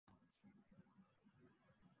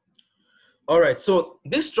All right. So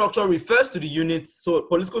this structure refers to the unit. So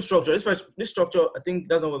political structure. This structure, I think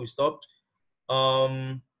that's not where we stopped.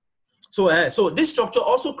 So this structure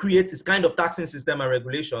also creates its kind of taxing system and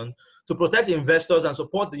regulations to protect investors and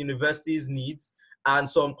support the university's needs and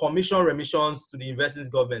some commission remissions to the university's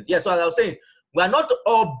government. Yeah, so as I was saying, we're not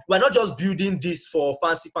just building this for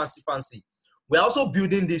fancy. We're also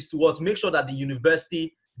building this to make sure that the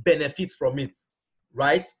university benefits from it,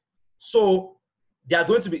 right? So we are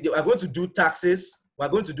going to do taxes. We're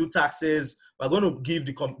going to give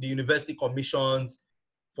the university commissions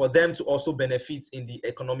for them to also benefit in the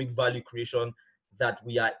economic value creation that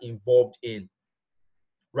we are involved in,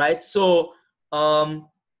 right? So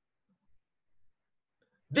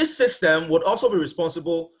this system would also be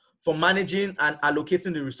responsible for managing and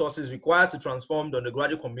allocating the resources required to transform the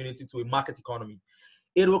undergraduate community to a market economy.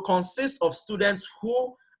 It will consist of students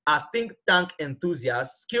who are think tank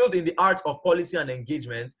enthusiasts, skilled in the art of policy and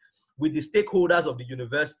engagement with the stakeholders of the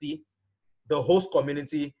university, the host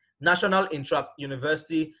community, national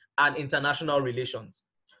intra-university, and international relations.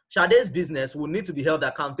 Sade's business will need to be held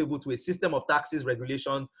accountable to a system of taxes,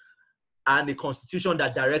 regulations, and a constitution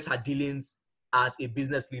that directs her dealings as a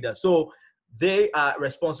business leader. So they are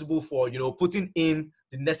responsible for, putting in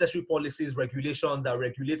the necessary policies, regulations that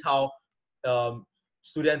regulate how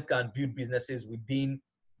students can build businesses within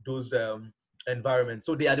those environments.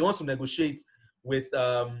 So they are the ones to negotiate with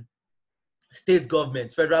state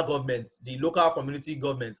government, federal government, the local community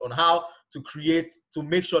government on how to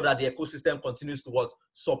make sure that the ecosystem continues to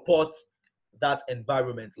support that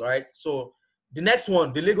environment, right? So the next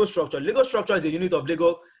one, the legal structure. Legal structure is a unit of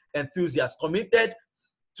legal enthusiasts committed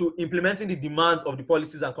to implementing the demands of the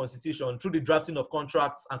policies and constitution through the drafting of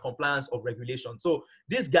contracts and compliance of regulation. So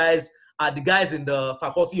these guys are the guys in the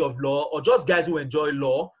faculty of law or just guys who enjoy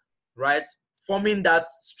law, right? Forming that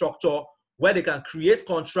structure where they can create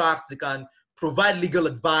contracts, they can provide legal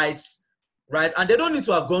advice, right? And they don't need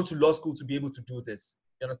to have gone to law school to be able to do this.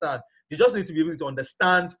 You understand? They just need to be able to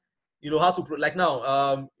understand, how to, like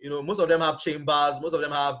now, most of them have chambers, most of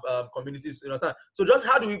them have communities, you understand? So just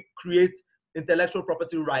how do we create intellectual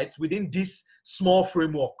property rights within this small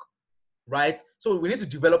framework, right? So we need to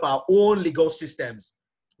develop our own legal systems,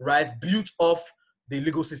 right? Built off the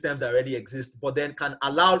legal systems that already exist, but then can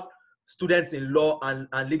allow students in law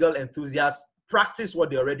and legal enthusiasts practice what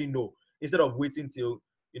they already know instead of waiting till,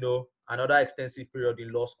 another extensive period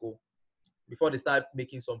in law school before they start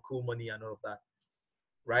making some cool money and all of that,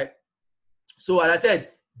 right? So as I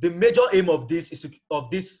said, the major aim of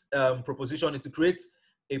this proposition is to create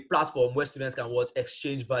a platform where students can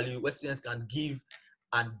exchange value, where students can give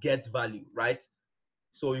and get value, right?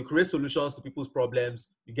 So you create solutions to people's problems,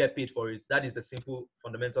 you get paid for it. That is the simple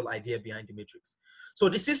fundamental idea behind the matrix. So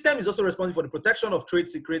the system is also responsible for the protection of trade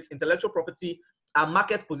secrets, intellectual property, and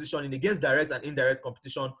market positioning against direct and indirect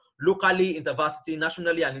competition locally, intervarsity,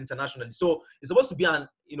 nationally, and internationally. So it's supposed to be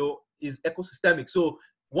is ecosystemic. So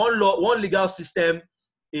one legal system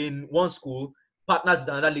in one school partners with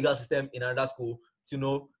another legal system in another school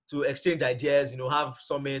to exchange ideas, have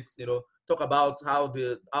summits, talk about how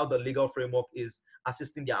the legal framework is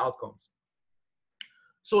assisting their outcomes.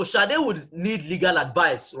 So Sade would need legal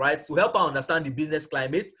advice, right, to help her understand the business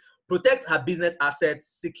climate, protect her business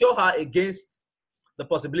assets, secure her against the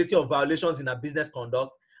possibility of violations in her business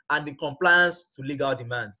conduct, and in compliance to legal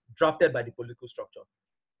demands drafted by the political structure.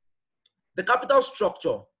 The capital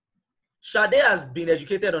structure. Sade has been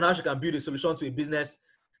educated on how she can build a solution to a business.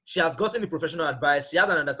 She has gotten the professional advice. She has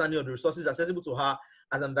an understanding of the resources accessible to her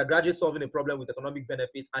as an undergraduate solving a problem with economic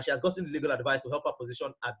benefits, and she has gotten the legal advice to help her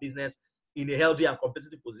position her business in a healthy and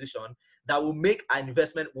competitive position that will make an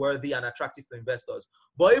investment worthy and attractive to investors.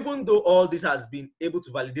 But even though all this has been able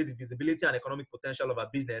to validate the visibility and economic potential of her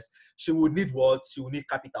business, she would need what? She would need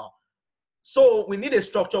capital. So we need a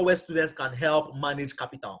structure where students can help manage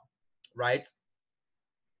capital, right?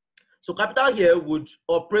 So capital here would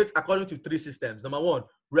operate according to three systems. Number one,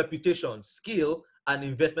 reputation, skill, and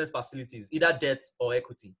investment facilities, either debt or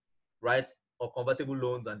equity, right? Or convertible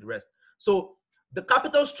loans and the rest. So the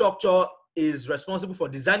capital structure is responsible for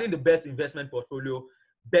designing the best investment portfolio,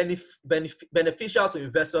 beneficial to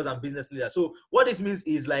investors and business leaders. So what this means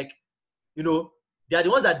is they are the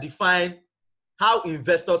ones that define how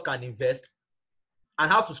investors can invest and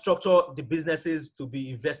how to structure the businesses to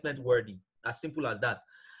be investment worthy. As simple as that.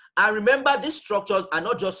 And remember, these structures are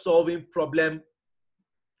not just solving problem.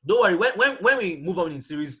 Don't worry, when we move on in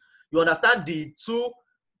series, you understand the two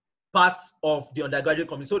parts of the undergraduate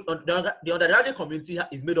community. So the undergraduate community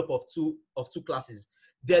is made up of two classes.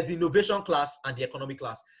 There's the innovation class and the economic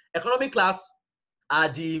class. Economic class are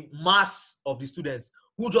the mass of the students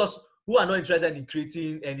who are not interested in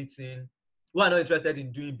creating anything, who are not interested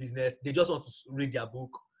in doing business. They just want to read their book.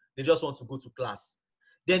 They just want to go to class.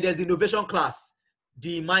 Then there's the innovation class,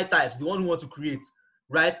 the my types, the one who want to create,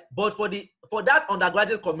 right? But for that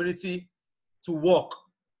undergraduate community to work,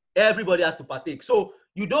 everybody has to partake. So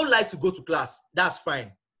you don't like to go to class, that's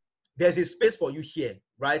fine. There's a space for you here,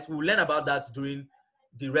 right? We'll learn about that during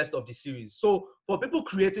the rest of the series. So for people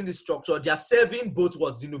creating this structure, they are serving both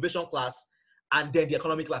what the innovation class and then the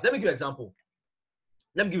economic class. Let me give you an example.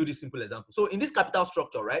 Let me give you this simple example. So in this capital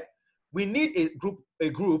structure, right, we need a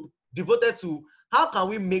group devoted to how can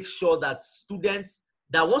we make sure that students,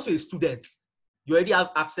 that once you're a student, you already have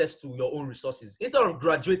access to your own resources instead of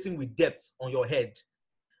graduating with debt on your head.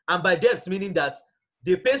 And by debt, meaning that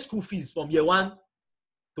they pay school fees from year 1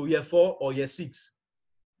 to year 4 or year 6,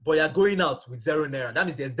 but you're going out with 0 naira. That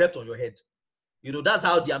means there's debt on your head. You know, that's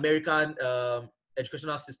how the American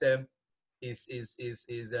educational system is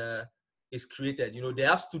created. You know, they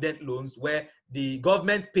have student loans where the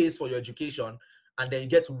government pays for your education and then you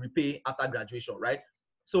get to repay after graduation, right?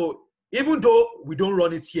 So even though we don't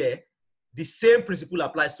run it here, the same principle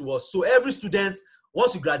applies to us. So every student,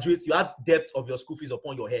 once you graduate, you have debt of your school fees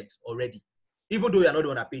upon your head already, even though you're not the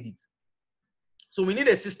one that paid it. So we need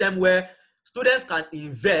a system where students can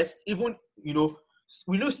invest, even, you know,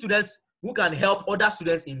 we know students who can help other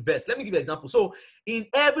students invest. Let me give you an example. So in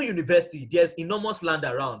every university, there's enormous land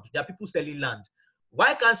around. There are people selling land.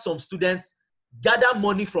 Why can't some students gather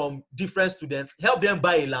money from different students, help them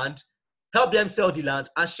buy a land, help them sell the land,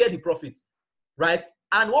 and share the profits, right?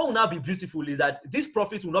 And what will now be beautiful is that this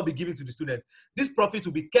profit will not be given to the students. This profit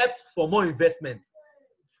will be kept for more investment.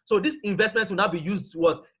 So this investment will now be used to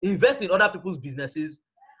what? Invest in other people's businesses.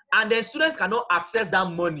 And then students cannot access that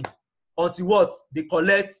money until what? They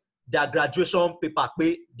collect their graduation paper.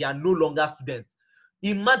 They are no longer students.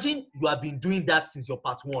 Imagine you have been doing that since your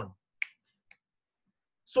part 1.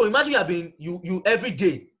 So imagine you have been, you every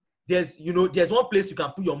day, there's one place you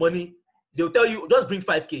can put your money. They'll tell you, just bring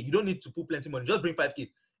 5K. You don't need to put plenty money. Just bring 5K.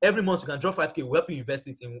 Every month you can draw 5K. We'll help you invest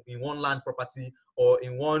it in one land property or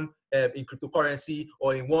in one in cryptocurrency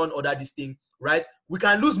or in one other this thing, right? We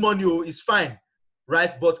can lose money, it's fine,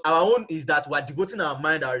 right? But our own is that we're devoting our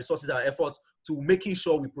mind, our resources, our effort to making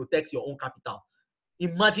sure we protect your own capital.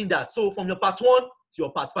 Imagine that. So from your part 1 to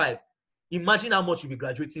your part 5, imagine how much you'll be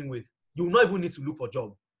graduating with. You will not even need to look for a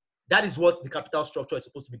job. That is what the capital structure is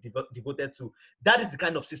supposed to be devoted to. That is the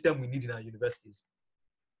kind of system we need in our universities,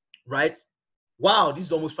 right? Wow, this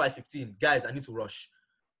is almost 5:15. Guys, I need to rush.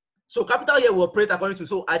 So capital here will operate according to,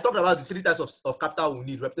 so I talked about the 3 types of capital we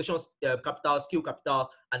need: reputation capital, skill capital,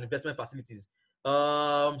 and investment facilities.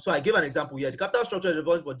 So I gave an example here. The capital structure is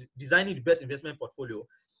responsible for designing the best investment portfolio,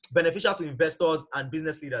 beneficial to investors and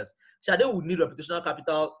business leaders. Shade would need reputational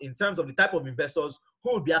capital in terms of the type of investors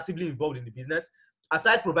who would be actively involved in the business,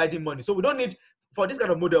 aside providing money. So we don't need, for this kind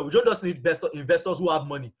of model, we don't just need investors who have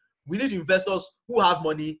money. We need investors who have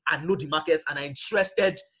money and know the market and are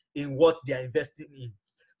interested in what they are investing in.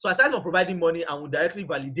 So aside from providing money, and will directly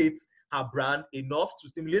validate her brand enough to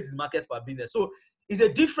stimulate the market for her business. So it's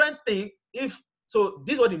a different thing so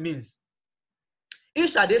this is what it means.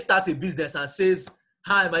 If Shade starts a business and says,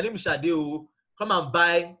 "Hi, my name is Shade, come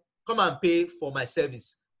and pay for my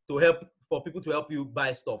service for people to help you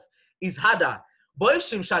buy stuff," it's harder. But if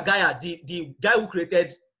Shim Shagaya, the guy who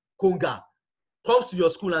created Konga, comes to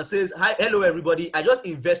your school and says, "Hi, hello everybody, I just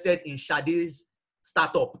invested in Shade's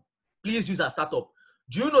startup. Please use our startup."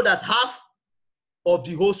 Do you know that half of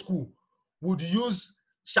the whole school would use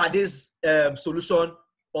Shade's solution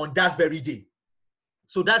on that very day?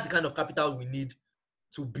 So that's the kind of capital we need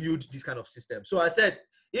to build this kind of system. So I said,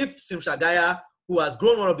 if Sim Shagaya, who has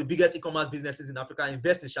grown one of the biggest e-commerce businesses in Africa,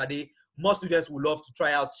 invests in Shade, more students would love to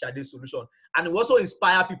try out Shade's solution. And it will also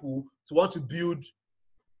inspire people to want to build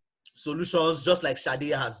solutions just like Shade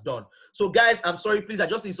has done. So guys, I'm sorry, please, I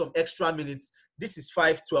just need some extra minutes. This is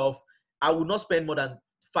 5:12. I will not spend more than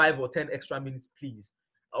 5 or 10 extra minutes, please.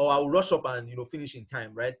 Or I will rush up and finish in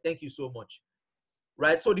time, right? Thank you so much.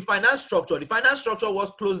 Right, so the finance structure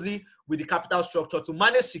works closely with the capital structure to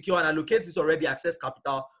manage, secure, and allocate this already accessed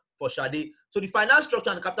capital for Shade. So the finance structure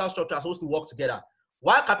and the capital structure are supposed to work together.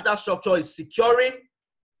 While capital structure is securing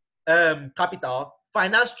capital,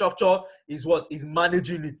 finance structure is what is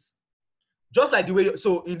managing it. Just like the way,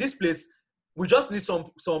 so in this place, we just need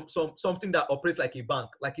something that operates like a bank,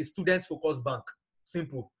 like a student-focused bank.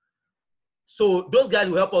 Simple. So those guys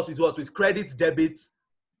will help us with what? With credits, debits,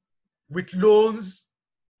 with loans,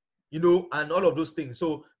 and all of those things.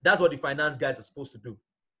 So that's what the finance guys are supposed to do.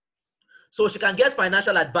 So she can get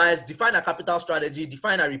financial advice, define a capital strategy,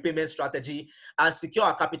 define a repayment strategy, and secure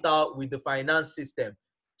a capital with the finance system.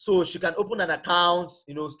 So she can open an account,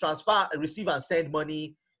 transfer, receive and send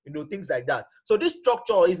money, things like that. So this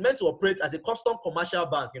structure is meant to operate as a custom commercial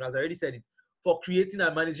bank, as I already said it, for creating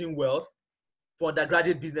and managing wealth for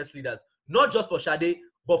undergraduate business leaders, not just for Sade,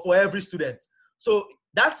 but for every student. So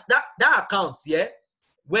that's that account, yeah,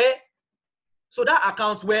 where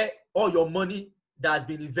all your money that has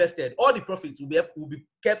been invested, all the profits will be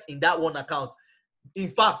kept in that one account. In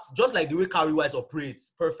fact, just like the way Cowrywise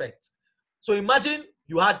operates, perfect. So imagine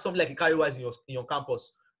you had something like a Cowrywise in your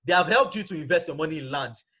campus. They have helped you to invest your money in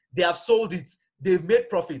land. They have sold it. They've made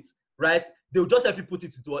profits, right? They'll just help you put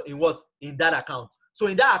it in that account. So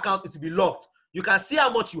in that account, it will be locked. You can see how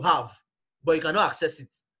much you have, but you cannot access it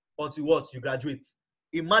until you graduate.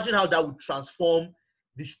 Imagine how that would transform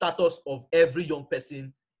the status of every young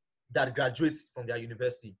person that graduates from their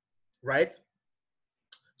university, right?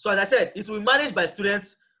 So as I said, it will be managed by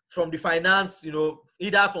students from the finance,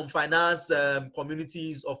 either from finance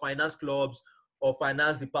communities or finance clubs or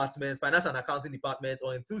finance departments, finance and accounting departments,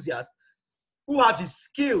 or enthusiasts who have the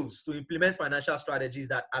skills to implement financial strategies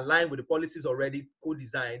that align with the policies already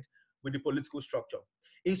co-designed with the political structure.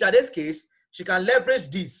 In Sade's case, she can leverage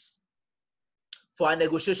this for a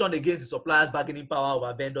negotiation against the suppliers' bargaining power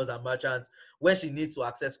over vendors and merchants when she needs to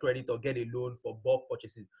access credit or get a loan for bulk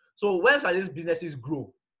purchases. So when Sade's businesses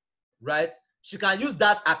grow, right, she can use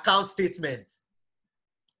that account statement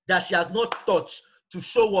that she has not touched to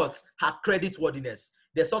show what her credit worthiness.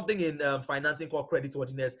 There's something in financing called credit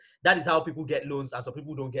worthiness. That is how people get loans, and some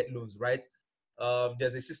people don't get loans, right?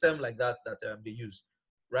 There's a system like that they use,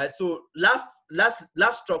 right? So last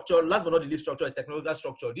structure, last but not the least structure, is technological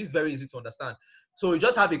structure. This is very easy to understand. So you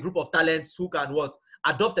just have a group of talents who can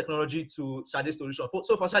adopt technology to Sade's solution.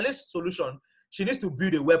 So for Sade's solution, she needs to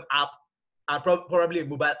build a web app and probably a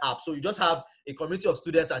mobile app. So you just have a community of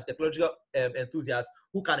students and technological enthusiasts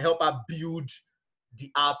who can help her build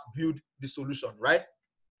the app, build the solution, right?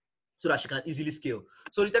 So that she can easily scale.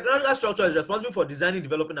 So the technological structure is responsible for designing,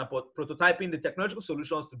 developing, and prototyping the technological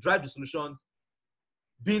solutions to drive the solutions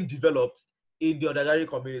being developed in the undergraduate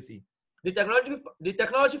community. The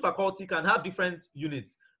technology faculty can have different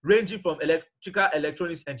units ranging from electrical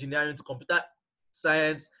electronics engineering to computer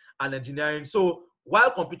science and engineering. So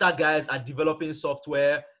while computer guys are developing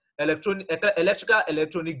software, electrical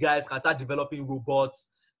electronic guys can start developing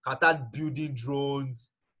robots, can start building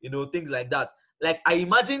drones, things like that. Like, I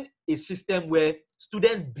imagine a system where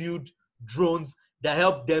students build drones that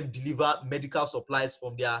help them deliver medical supplies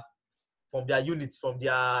from their units, from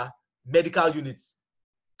their medical units,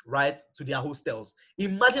 right, to their hostels.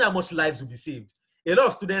 Imagine how much lives will be saved. A lot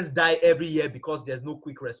of students die every year because there's no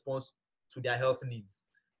quick response to their health needs,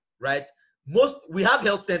 right? We have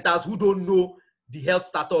health centers who don't know the health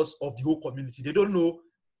status of the whole community. They don't know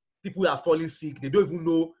people are falling sick. They don't even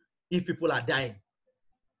know if people are dying.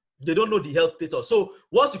 They don't know the health status. So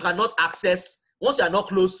once you are not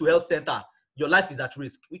close to health center, your life is at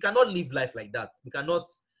risk. We cannot live life like that. We cannot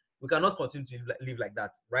continue to live like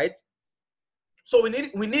that, right? So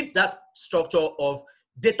we need that structure of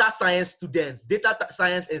data science students, data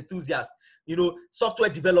science enthusiasts, software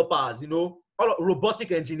developers, all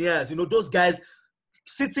robotic engineers, those guys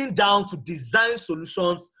sitting down to design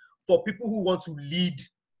solutions for people who want to lead,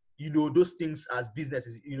 those things as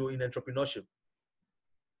businesses, in entrepreneurship.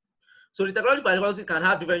 So the technology faculty can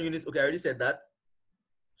have different units. Okay, I already said that.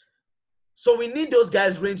 So we need those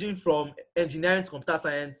guys ranging from engineering to computer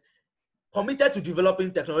science, committed to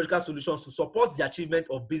developing technological solutions to support the achievement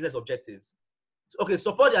of business objectives. Okay,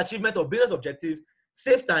 support the achievement of business objectives,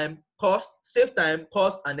 save time, cost,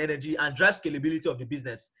 and energy, and drive scalability of the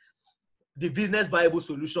business viable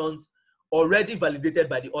solutions already validated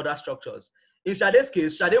by the other structures. In Sade's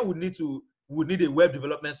case, Sade would need a web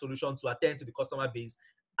development solution to attend to the customer base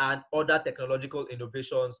and other technological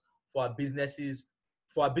innovations for our businesses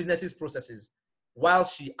processes, while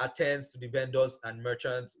she attends to the vendors and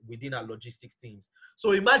merchants within our logistics teams.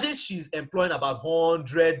 So imagine she's employing about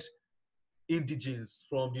 100 indigenes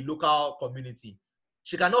from the local community.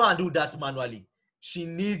 She cannot handle that manually. She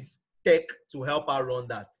needs tech to help her run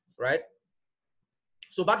that, right?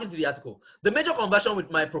 So back into the article. The major conversion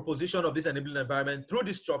with my proposition of this enabling environment through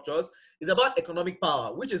these structures is about economic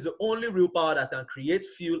power, which is the only real power that can create,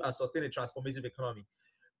 fuel, and sustain a transformative economy.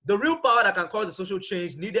 The real power that can cause the social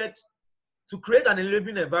change needed to create an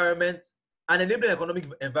enabling environment, an enabling economic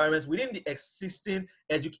environment within the existing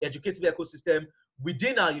educative ecosystem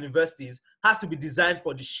within our universities has to be designed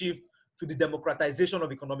for the shift to the democratization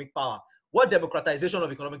of economic power. What democratization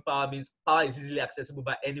of economic power means? Power is easily accessible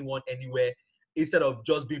by anyone, anywhere, instead of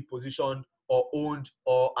just being positioned or owned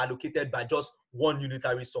or allocated by just one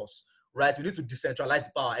unitary source, right? We need to decentralize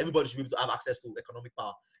the power. Everybody should be able to have access to economic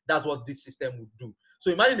power. That's what this system would do.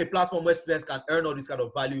 So imagine a platform where students can earn all this kind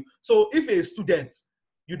of value. So if a student,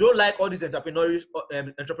 you don't like all this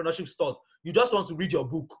entrepreneurship stuff, you just want to read your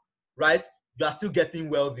book, right? You are still getting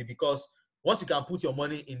wealthy, because once you can put your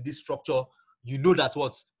money in this structure, you know that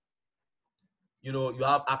what, you know, you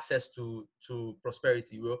have access to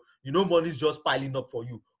prosperity. You know money is just piling up for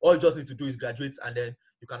you. All you just need to do is graduate, and then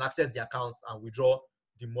you can access the accounts and withdraw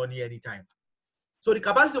the money anytime. So the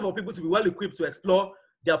capacity for people to be well equipped to explore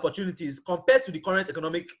the opportunities compared to the current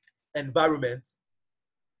economic environment,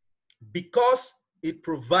 because it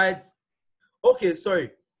provides, okay,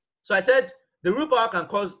 sorry. So I said the real power can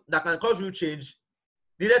cause real change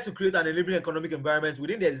needed to create an enabling economic environment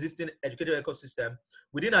within the existing educational ecosystem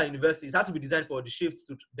within our universities. It has to be designed for the shift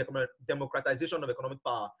to democratization of economic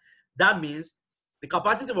power. That means the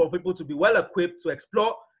capacity for people to be well equipped to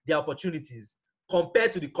explore their opportunities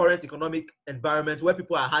compared to the current economic environment, where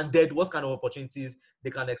people are handed what kind of opportunities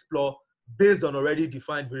they can explore based on already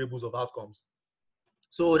defined variables of outcomes.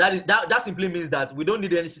 So that simply means that we don't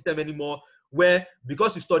need any system anymore where,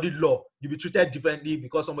 because you studied law, you'll be treated differently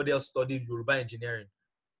because somebody else studied Yoruba engineering,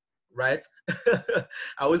 right? I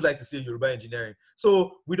always like to say Yoruba engineering.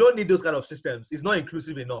 So we don't need those kind of systems. It's not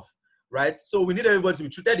inclusive enough, right? So we need everybody to be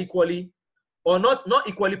treated equally, or not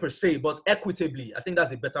equally per se, but equitably. I think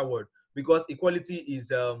that's a better word, because equality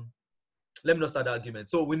is, let me not start the argument.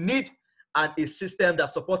 So we need a system that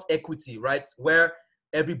supports equity, right? Where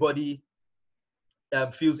everybody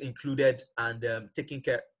feels included and taken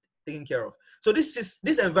care of. So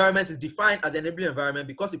this environment is defined as an enabling environment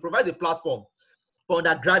because it provides a platform for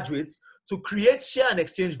undergraduates to create, share, and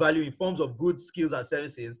exchange value in forms of goods, skills, and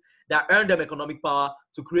services that earn them economic power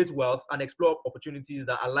to create wealth and explore opportunities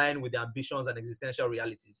that align with their ambitions and existential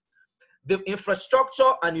realities. The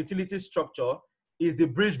infrastructure and utility structure is the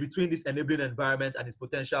bridge between this enabling environment and its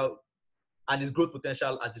potential and its growth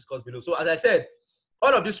potential, as discussed below. So as I said,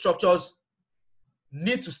 all of these structures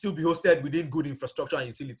need to still be hosted within good infrastructure and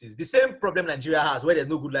utilities. The same problem Nigeria has, where there's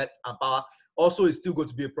no good light and power, also is still going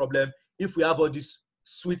to be a problem if we have all these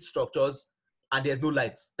sweet structures and there's no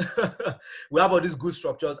lights. We have all these good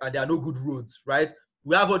structures and there are no good roads, right?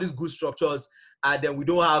 We have all these good structures and then we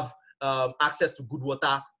don't have access to good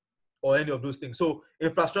water or any of those things. So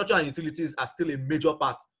infrastructure and utilities are still a major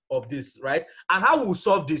part of this, right? And how we'll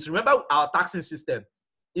solve this, remember our taxing system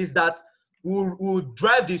is that we'll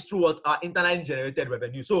drive this through what our internally generated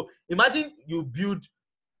revenue. So imagine you build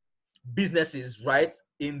businesses, right,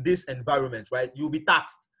 in this environment, right? You'll be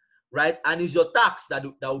taxed, right? And it's your tax that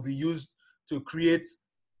will be used to create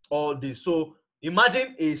all this. So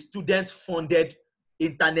imagine a student-funded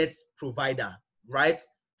internet provider, right?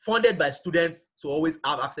 Funded by students to always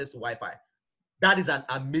have access to Wi-Fi. That is an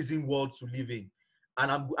amazing world to live in.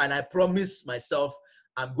 And I promise myself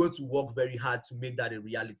I'm going to work very hard to make that a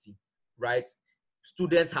reality, right?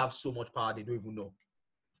 Students have so much power they don't even know,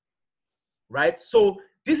 right? So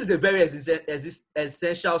this is a very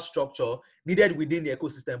essential structure needed within the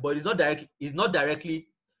ecosystem, but it's not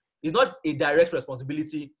a direct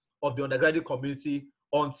responsibility of the undergraduate community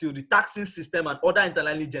until the taxing system and other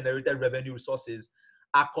internally generated revenue resources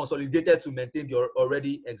are consolidated to maintain the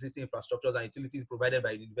already existing infrastructures and utilities provided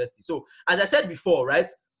by the university. So as I said before, right,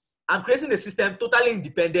 I'm creating a system totally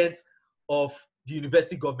independent of the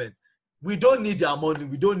university government. We don't need their money.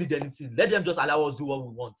 We don't need anything. Let them just allow us do what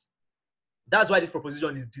we want. That's why this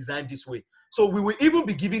proposition is designed this way. So we will even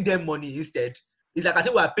be giving them money instead. It's like I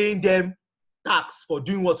say we are paying them tax for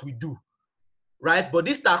doing what we do, right? But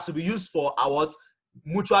this tax will be used for our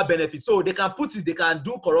mutual benefit. So they can put it, they can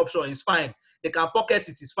do corruption, it's fine. They can pocket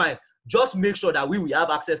it, it's fine. Just make sure that we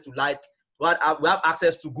have access to light, we have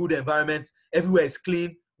access to good environments, everywhere is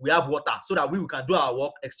clean, we have water, so that we can do our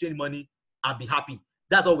work, exchange money, and be happy.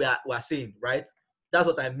 That's what we are saying, right? That's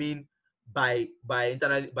what I mean by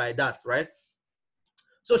that, right?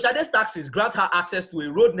 So Sade's taxes grant her access to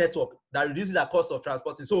a road network that reduces our cost of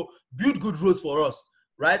transporting. So build good roads for us,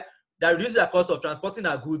 right? That reduces our cost of transporting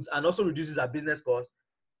our goods and also reduces our business costs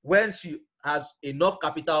when she has enough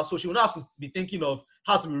capital. So she will not have to be thinking of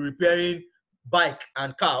how to be repairing bike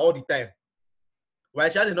and car all the time,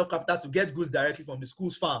 right? She has enough capital to get goods directly from the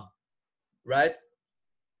school's farm, right?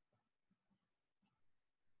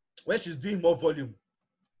 When she's doing more volume.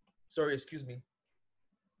 Sorry, excuse me.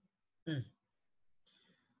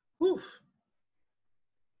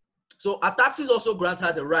 So our taxes also grant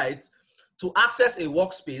her the right to access a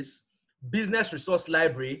workspace, business resource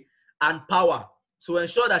library, and power to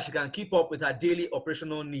ensure that she can keep up with her daily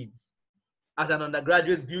operational needs as an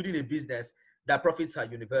undergraduate building a business that profits her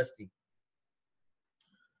university.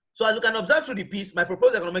 So as you can observe through the piece, my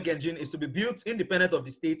proposed economic engine is to be built independent of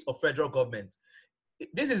the state or federal government.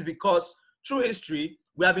 This is because through history,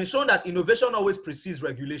 we have been shown that innovation always precedes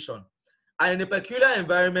regulation. And in a peculiar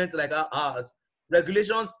environment like ours,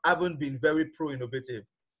 regulations haven't been very pro-innovative.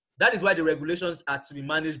 That is why the regulations are to be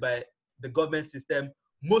managed by the government system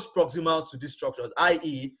most proximal to these structures,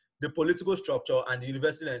 i.e. the political structure and the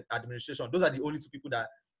university administration. Those are the only two people that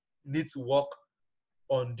need to work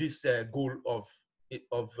on this goal of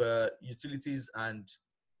utilities and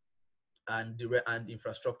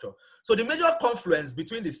infrastructure. So the major confluence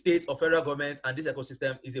between the state or federal government and this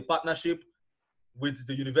ecosystem is a partnership with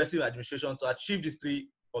the university administration to achieve these three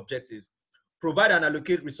objectives: provide and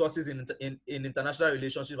allocate resources in international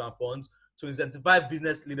relationships and funds to incentivize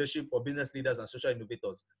business leadership for business leaders and social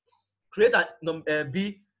innovators; create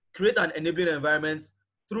an enabling environment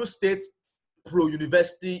through state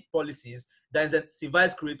pro-university policies that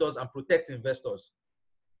incentivize creators and protect investors,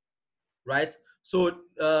 right? So,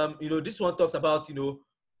 this one talks about,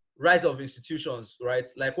 rise of institutions, right?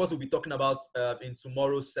 Like what we'll be talking about in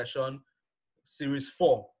tomorrow's session, series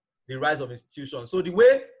 4, the rise of institutions. So the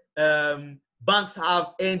way banks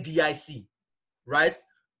have NDIC, right,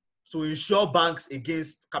 to ensure banks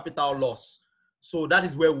against capital loss. So that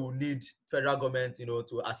is where we'll need federal government,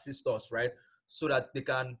 to assist us, right, so that they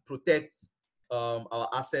can protect our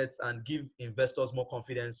assets and give investors more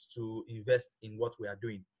confidence to invest in what we are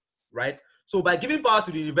doing, right? So by giving power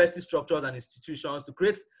to the university structures and institutions to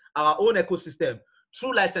create our own ecosystem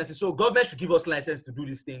through licenses. So government should give us license to do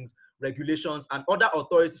these things, regulations, and other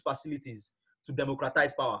authority facilities to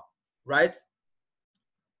democratize power, right?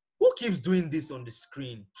 Who keeps doing this on the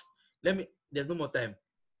screen? There's no more time.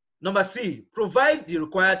 Number C, provide the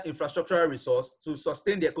required infrastructural resource to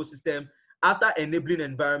sustain the ecosystem after enabling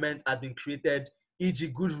environment has been created, e.g.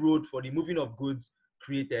 good road for the moving of goods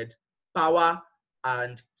created, power,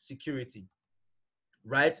 and security,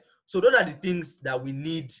 right? So those are the things that we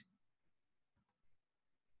need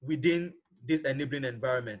within this enabling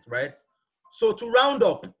environment, right? So to round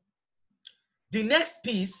up, the next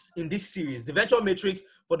piece in this series, the Venture Matrix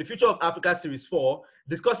for the Future of Africa Series 4,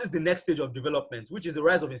 discusses the next stage of development, which is the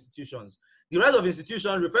rise of institutions. The rise of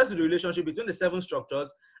institutions refers to the relationship between the 7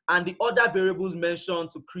 structures and the other variables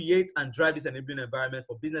mentioned to create and drive this enabling environment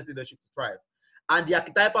for business leadership to thrive. And the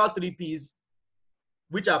archetypal 3 Ps,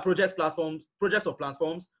 which are projects or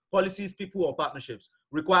platforms, policies, people, or partnerships,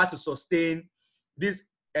 required to sustain this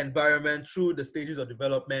environment through the stages of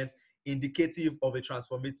development, indicative of a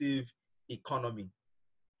transformative economy.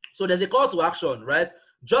 So there's a call to action, right?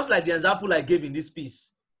 Just like the example I gave in this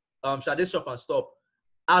piece, Sade Shop and Stop,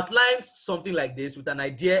 outline something like this with an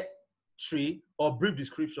idea tree or brief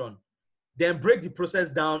description, then break the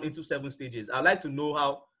process down into 7 stages. I would like to know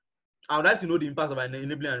the impact of an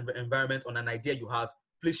enabling environment on an idea you have.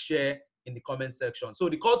 Please share in the comment section. So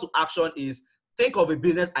the call to action is think of a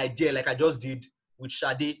business idea like I just did with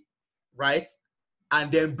Sade, right?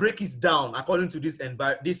 And then break it down according to these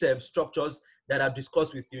structures that I've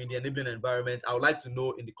discussed with you in the enabling environment. I would like to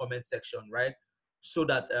know in the comment section, right? So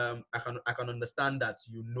that I can understand that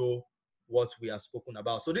you know what we have spoken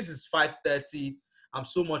about. So this is 5:30. I'm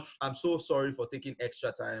so sorry for taking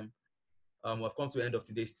extra time. We've come to the end of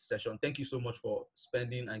today's session. Thank you so much for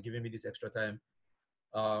spending and giving me this extra time.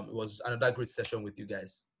 It was another great session with you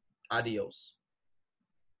guys. Adios.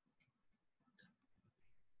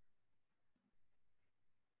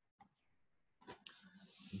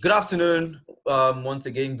 Good afternoon. Once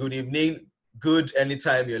again, good evening. Good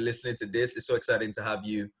anytime you're listening to this. It's so exciting to have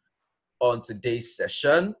you on today's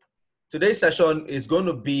session. Today's session is going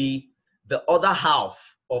to be the other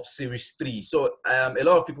half of Series 3. So a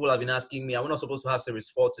lot of people have been asking me, are we not supposed to have Series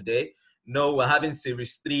 4 today? No, we're having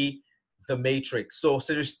Series 3, The Matrix. So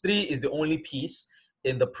Series 3 is the only piece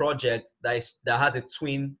in the project that has a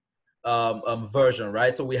twin version,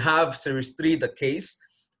 right? So we have Series 3, The Case,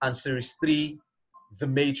 and Series 3, The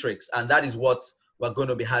Matrix, and that is what we're going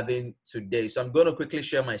to be having today. So I'm going to quickly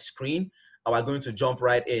share my screen and we're going to jump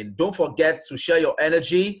right in. Don't forget to share your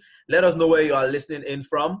energy. Let us know where you are listening in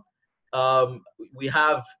from. We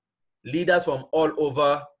have leaders from all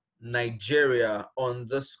over Nigeria on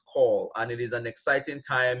this call, and it is an exciting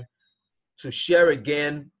time to share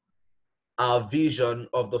again our vision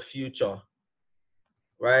of the future,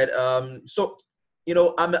 right? So,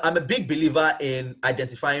 I'm a big believer in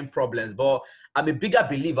identifying problems, but I'm a bigger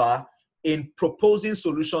believer in proposing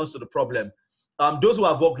solutions to the problem. Those who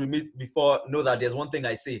have worked with me before know that there's one thing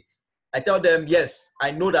I say. I tell them, yes,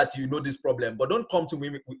 I know that you know this problem, but don't come to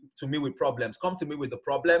me with problems. Come to me with the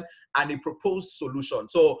problem and a proposed solution.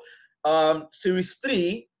 So Series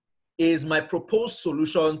 3 is my proposed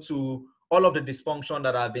solution to all of the dysfunction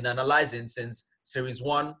that I've been analyzing since Series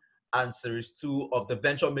 1 and Series 2 of the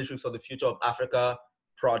Venture Matrix for the Future of Africa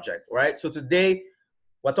project, right? So today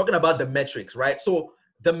we're talking about the metrics, right? So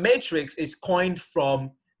the matrix is coined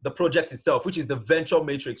from the project itself, which is the venture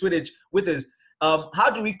matrix, which is how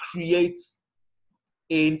do we create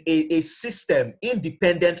a system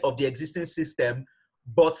independent of the existing system,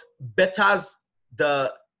 but betters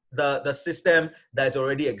the system that is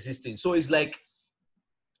already existing. So it's like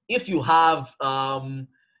if you have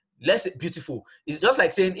let's say beautiful, it's just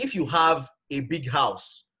like saying if you have a big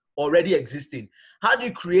house already existing, how do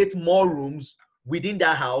you create more rooms within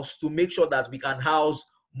that house to make sure that we can house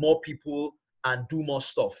more people and do more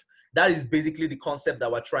stuff? That is basically the concept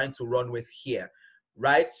that we're trying to run with here,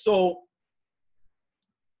 right? So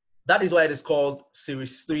that is why it is called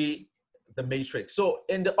Series 3, the Matrix. So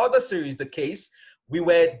in the other series, the case, we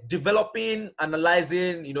were developing,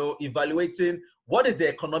 analyzing, evaluating what is the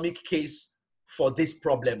economic case for this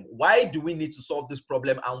problem. Why do we need to solve this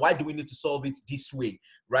problem, and why do we need to solve it this way,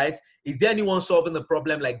 right? Is there anyone solving the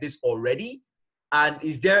problem like this already? And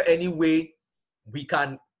is there any way we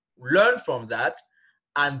can learn from that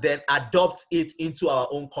and then adopt it into our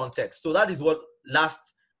own context? So that is what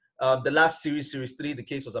the last series, Series 3, the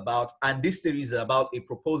case was about. And this series is about a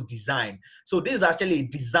proposed design. So this is actually a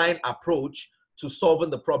design approach to solving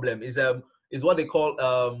the problem. Is what they call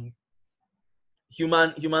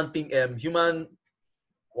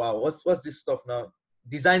what's this stuff now?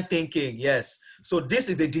 Design thinking, yes. So this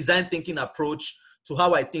is a design thinking approach to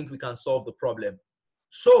how I think we can solve the problem.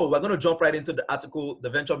 So we're going to jump right into the article, The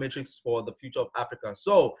Venture Matrix for the Future of Africa.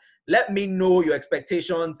 So let me know your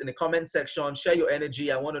expectations in the comment section. Share your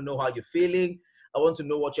energy. I want to know how you're feeling. I want to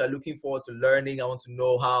know what you're looking forward to learning. I want to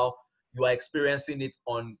know how you are experiencing it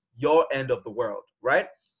on your end of the world, right?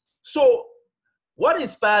 So what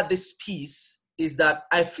inspired this piece is that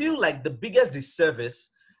I feel like the biggest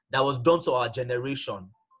disservice that was done to our generation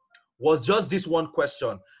was just this one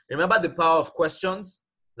question. Remember the power of questions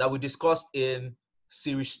that we discussed in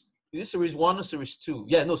series 1 or series 2?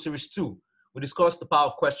 Yeah, no, series 2. We discussed the power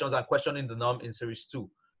of questions and questioning the norm in series 2,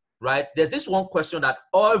 right? There's this one question that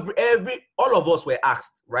all of us were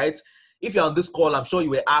asked, right? If you're on this call, I'm sure you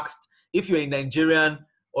were asked. If you're a Nigerian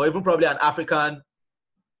or even probably an African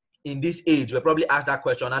in this age, we're probably asked that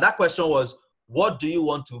question. And that question was, what do you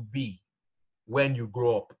want to be when you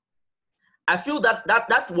grow up? I feel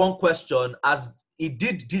that one question, as it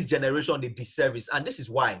did this generation a disservice, and this is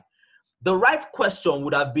why. The right question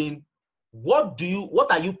would have been, what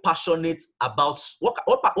are you passionate about?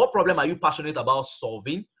 What problem are you passionate about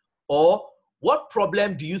solving? Or what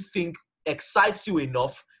problem do you think excites you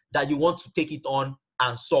enough that you want to take it on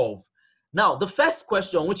and solve? Now, the first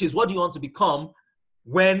question, which is what do you want to become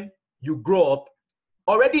when you grow up,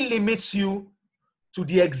 already limits you to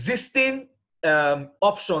the existing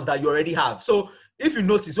options that you already have. So if you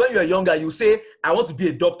notice, when you're younger, you say, I want to be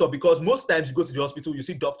a doctor, because most times you go to the hospital, you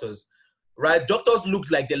see doctors, right? Doctors look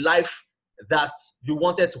like the life that you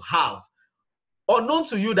wanted to have. Unknown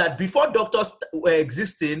to you that before doctors were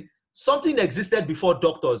existing, something existed before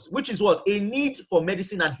doctors, which is what? A need for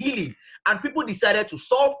medicine and healing. And people decided to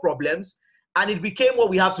solve problems, and it became what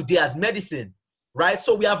we have today as medicine, right?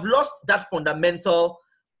 So we have lost that fundamental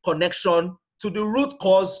connection to the root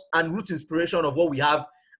cause and root inspiration of what we have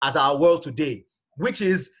as our world today, which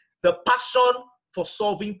is the passion for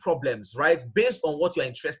solving problems, right? Based on what you're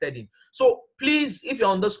interested in. So please, if you're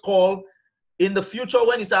on this call, in the future,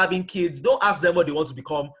 when you start having kids, don't ask them what they want to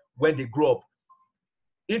become when they grow up.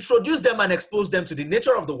 Introduce them and expose them to the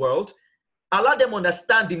nature of the world. Allow them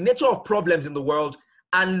understand the nature of problems in the world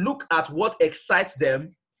and look at what excites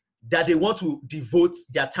them that they want to devote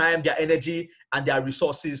their time, their energy, and their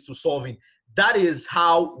resources to solving. That is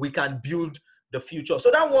how we can build the future.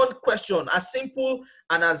 So that one question, as simple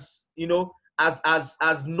and as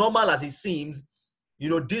normal as it seems,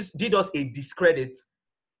 this did us a discredit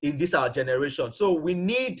in this our generation. So we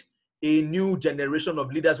need a new generation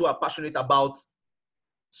of leaders who are passionate about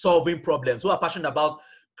solving problems, who are passionate about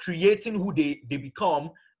creating who they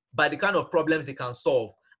become by the kind of problems they can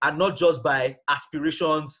solve, and not just by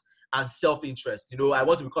aspirations and self-interest. I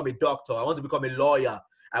want to become a doctor. I want to become a lawyer.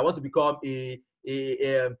 I want to become I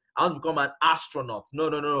want to become an astronaut.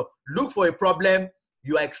 No. Look for a problem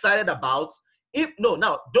you are excited about. As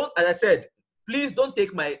I said, please don't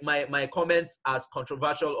take my comments as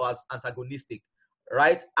controversial or as antagonistic,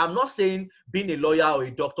 right? I'm not saying being a lawyer or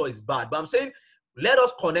a doctor is bad, but I'm saying let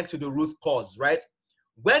us connect to the root cause, right?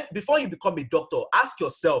 Before you become a doctor, ask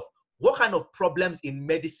yourself, what kind of problems in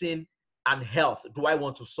medicine and health do I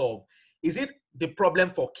want to solve? Is it the problem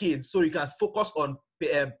for kids so you can focus on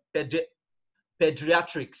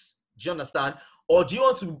pediatrics? Do you understand? Or do you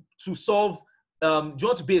want to solve, do you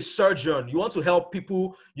want to be a surgeon? You want to help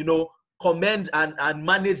people, commend and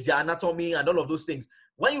manage their anatomy and all of those things.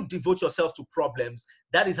 When you devote yourself to problems,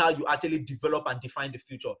 that is how you actually develop and define the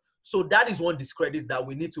future. So that is one discredit that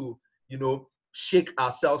we need to, shake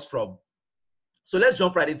ourselves from. So let's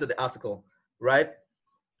jump right into the article, right?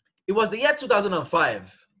 It was the year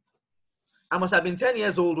 2005. I must have been 10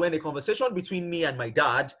 years old when a conversation between me and my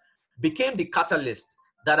dad became the catalyst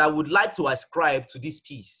that I would like to ascribe to this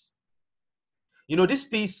piece. This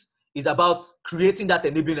piece is about creating that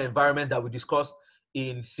enabling environment that we discussed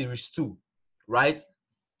in series 2, right?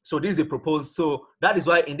 So this is a proposed. So that is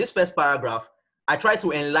why in this first paragraph, I try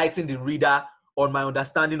to enlighten the reader on my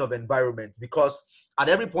understanding of environment, because at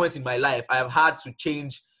every point in my life, I have had to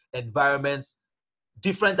change environments,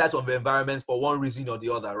 different types of environments for one reason or the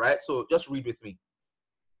other, right? So just read with me.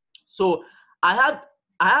 So I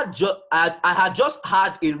had just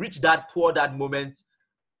had a rich dad, poor dad moment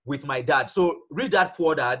with my dad. So Rich Dad,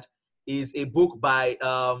 Poor Dad is a book by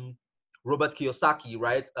Robert Kiyosaki,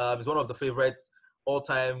 right? It's one of the favorite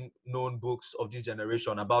all-time known books of this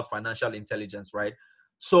generation about financial intelligence, right?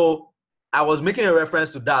 So I was making a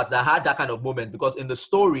reference to that had that kind of moment, because in the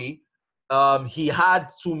story, he had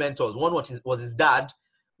two mentors. One was his dad,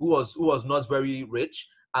 who was not very rich,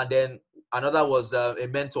 and then another was a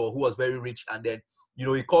mentor who was very rich, and then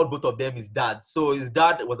he called both of them his dads. So his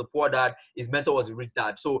dad was a poor dad, his mentor was a rich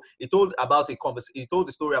dad. So he told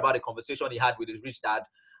the story about a conversation he had with his rich dad,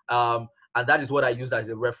 and that is what I used as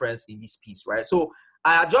a reference in this piece, right? So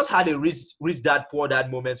I had just had a rich dad, poor dad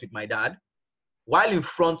moment with my dad while in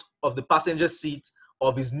front of the passenger seat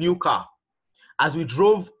of his new car as we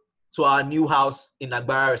drove to our new house in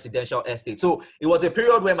Agbara Residential Estate. So it was a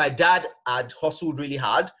period where my dad had hustled really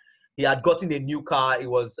hard. He had gotten a new car. It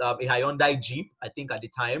was a Hyundai Jeep, I think, at the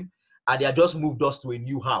time. And they had just moved us to a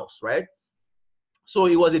new house, right? So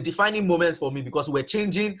it was a defining moment for me, because we're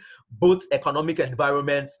changing both economic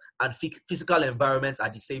environments and physical environments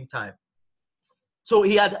at the same time. So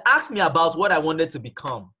he had asked me about what I wanted to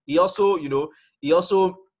become. He also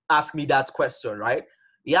asked me that question, right?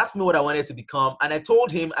 He asked me what I wanted to become, and I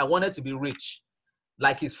told him I wanted to be rich,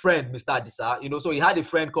 like his friend, Mr. Adisa. So he had a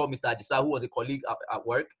friend called Mr. Adisa who was a colleague at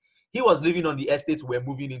work. He was living on the estate we were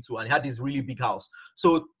moving into, and he had this really big house.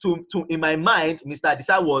 So in my mind, Mr.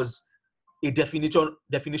 Adisa was a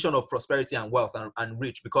definition of prosperity and wealth and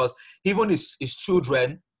rich, because even his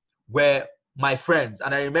children were my friends.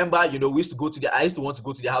 And I remember, I used to want to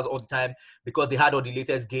go to their house all the time because they had all the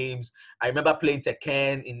latest games. I remember playing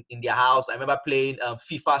Tekken in their house. I remember playing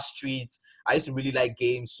FIFA Street. I used to really like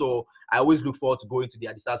games. So I always look forward to going to the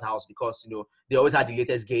Adisa's house, because, they always had the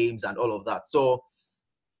latest games and all of that. So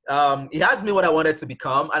he asked me what I wanted to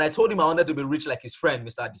become. And I told him I wanted to be rich like his friend,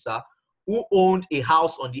 Mr. Adisa, who owned a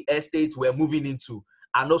house on the estate we're moving into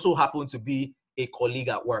and also happened to be a colleague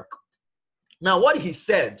at work. Now, what he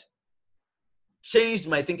said changed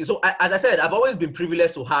my thinking. So as I said, I've always been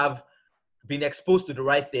privileged to have been exposed to the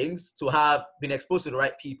right things, to have been exposed to the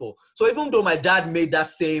right people. So even though my dad made that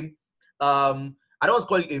same, I don't want to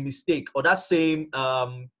call it a mistake, or that same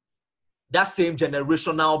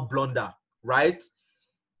generational blunder, right?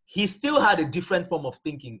 He still had a different form of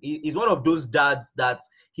thinking. He's one of those dads that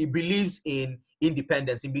he believes in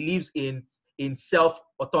independence. He believes in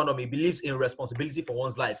self-autonomy, believes in responsibility for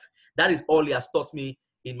one's life. That is all he has taught me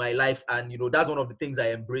in my life. And, that's one of the things I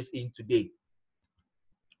embrace in today,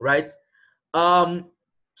 right?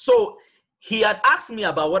 So he had asked me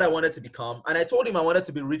about what I wanted to become. And I told him I wanted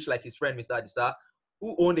to be rich like his friend, Mr. Adisa,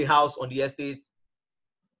 who owned a house on the estate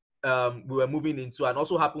we were moving into, and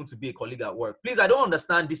also happened to be a colleague at work. Please, I don't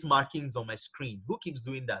understand these markings on my screen. Who keeps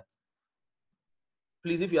doing that?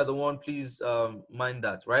 Please, if you are the one, please mind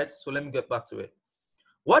that, right? So let me get back to it.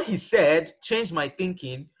 What he said changed my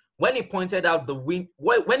thinking when he pointed out the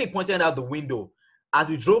window as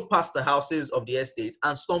we drove past the houses of the estate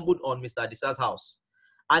and stumbled on Mr. Adisa's house.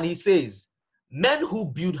 And he says, men who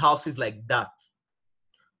build houses like that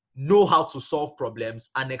know how to solve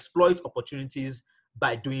problems and exploit opportunities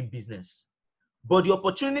by doing business. But the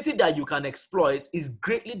opportunity that you can exploit is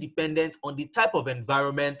greatly dependent on the type of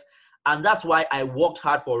environment. And that's why I worked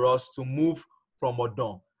hard for us to move from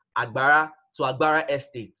Odon, Agbara, to Agbara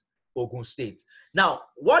Estate, Ogun State. Now,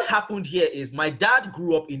 what happened here is my dad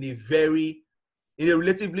grew up in a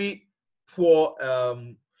relatively poor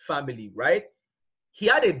family, right? He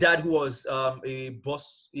had a dad who was a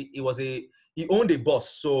boss. He owned a bus.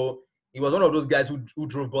 So he was one of those guys who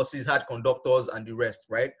drove buses, had conductors and the rest,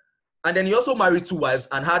 right? And then he also married 2 wives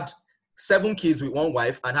and had 7 kids with one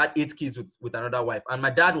wife and had 8 kids with another wife. And my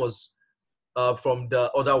dad was from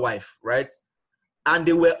the other wife, right? And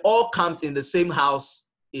they were all camped in the same house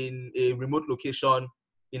in a remote location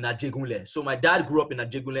in Ajegunle. So my dad grew up in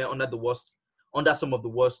Ajegunle under some of the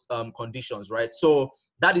worst conditions, right? So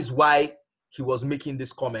that is why he was making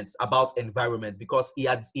these comments about environment, because he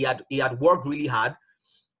had worked really hard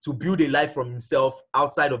to build a life for himself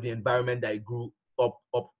outside of the environment that he grew up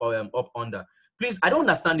under. Please, I don't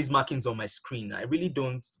understand these markings on my screen. I really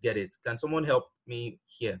don't get it. Can someone help me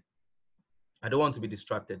here? I don't want to be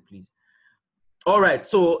distracted, please. All right,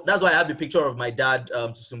 so that's why I have the picture of my dad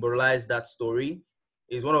to symbolize that story.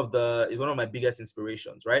 Is one of my biggest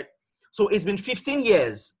inspirations, right? So it's been 15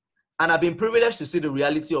 years, and I've been privileged to see the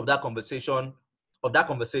reality of that conversation,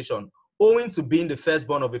 owing to being the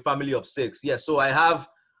firstborn of a family of 6. Yes, so I have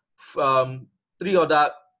 3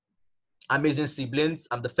 other amazing siblings.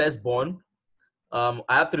 I'm the firstborn. I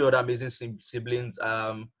have 3 other amazing siblings,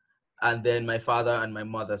 and then my father and my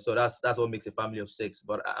mother. So that's what makes a family of 6,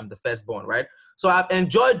 but I'm the firstborn, right? So I've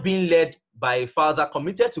enjoyed being led by a father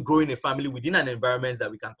committed to growing a family within an environment that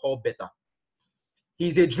we can call better.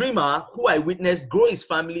 He's a dreamer who I witnessed grow his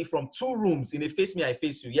family from 2 rooms in a Face Me, I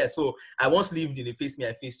Face You. Yes, so I once lived in a Face Me,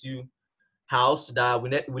 I Face You house that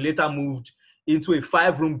we later moved into a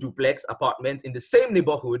 5-room duplex apartment in the same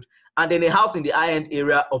neighborhood, and then a house in the high-end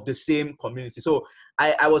area of the same community. So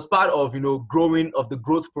I was part of, growing of the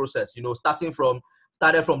growth process, started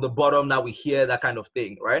from the bottom. Now we hear that kind of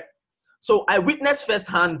thing, right? So I witnessed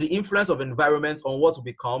firsthand the influence of environments on what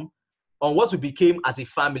we became as a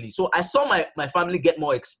family. So I saw my family get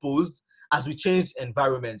more exposed as we changed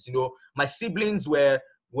environments. My siblings were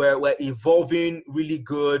evolving really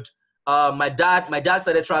good. My dad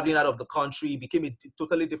started traveling out of the country, became a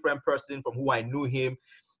totally different person from who I knew him.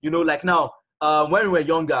 Like now, when we were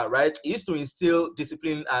younger, right? He used to instill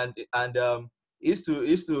discipline and he used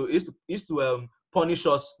to punish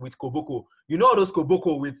us with koboko. All those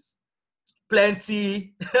koboko with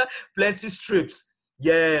plenty strips.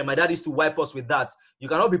 Yeah, my dad used to wipe us with that. You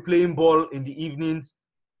cannot be playing ball in the evenings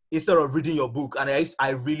instead of reading your book. And I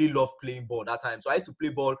really loved playing ball that time. So I used to play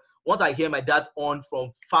ball. Once I hear my dad's horn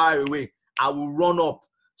from far away, I will run up.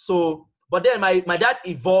 So, but then my dad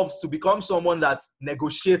evolves to become someone that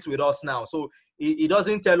negotiates with us now. So he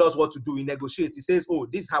doesn't tell us what to do. He negotiates. He says, oh,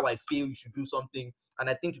 this is how I feel. You should do something. And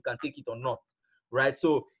I think you can take it or not. Right?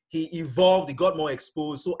 So he evolved, he got more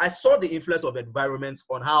exposed. So I saw the influence of environments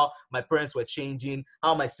on how my parents were changing,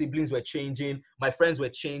 how my siblings were changing, my friends were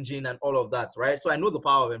changing, and all of that, right? So I know the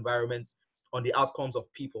power of environments on the outcomes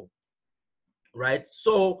of people, right?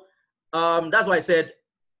 So that's why I said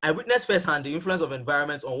I witnessed firsthand the influence of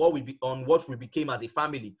environments on what we became as a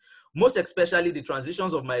family, most especially the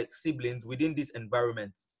transitions of my siblings within these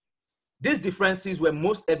environments. These differences were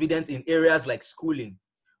most evident in areas like schooling,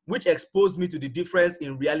 which exposed me to the difference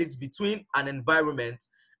in realities between an environment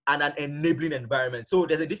and an enabling environment. So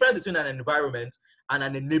there's a difference between an environment and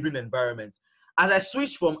an enabling environment. As I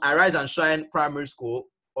switched from Arise and Shine Primary School,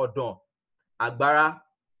 Odon, Agbara,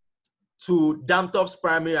 to Damtops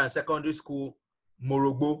Primary and Secondary School,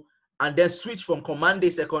 Morogbo, and then switched from Command Day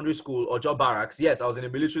Secondary School, Ojo Barracks. Yes, I was in a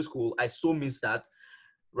military school. I so missed that,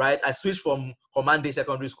 right? I switched from Command Day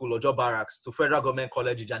Secondary School, Ojo Barracks, to Federal Government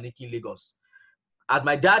College, Ijaniki, Lagos. As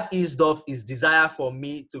my dad eased off his desire for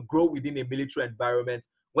me to grow within a military environment,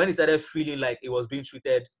 when he started feeling like he was being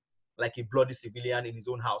treated like a bloody civilian in his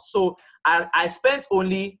own house. So I spent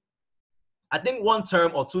only, I think, 1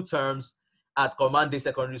 term or 2 terms at Command Day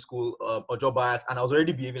Secondary School, Ojo Barracks, and I was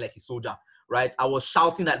already behaving like a soldier, right? I was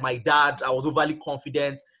shouting at my dad. I was overly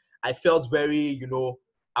confident. I felt very,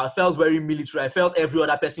 military. I felt every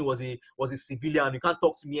other person was a civilian. You can't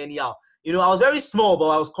talk to me anyhow. I was very small, but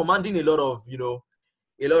I was commanding a lot of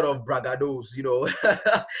bragados,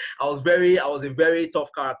 I was a very tough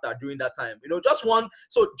character during that time. Just one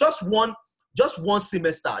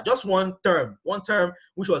semester, just one term,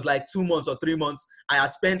 which was like 2 months or 3 months, I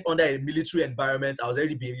had spent under a military environment. I was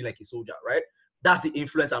already behaving like a soldier, right? That's the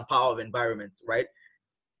influence and power of environments, right?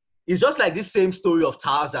 It's just like this same story of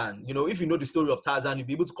Tarzan. If you know the story of Tarzan, you'll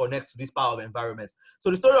be able to connect to this power of environments.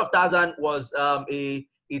 So the story of Tarzan was a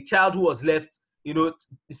child who was left, the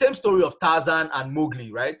same story of Tarzan and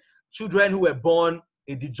Mowgli, right? Children who were born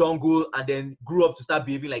in the jungle and then grew up to start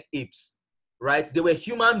behaving like apes, right? They were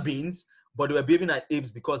human beings, but they were behaving like apes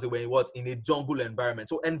because they were in a jungle environment.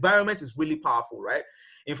 So environment is really powerful, right?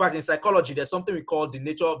 In fact, in psychology, there's something we call the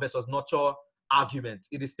nature versus nurture argument.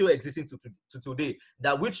 It is still existing to today.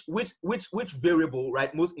 That which variable,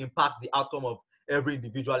 right, most impacts the outcome of every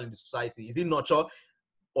individual in the society? Is it nurture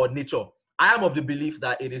or nature? I am of the belief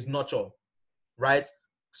that it is nurture, right?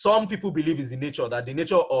 Some people believe it's the nature, that the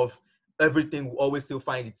nature of everything will always still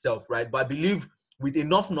find itself, right? But I believe with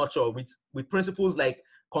enough nurture, with principles like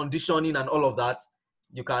conditioning and all of that,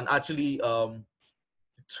 you can actually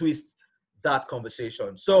twist that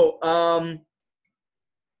conversation. So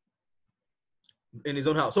in his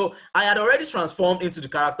own house. So I had already transformed into the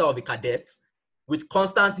character of a cadet with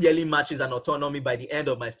constant yearly matches and autonomy by the end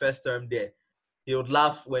of my first term there. He would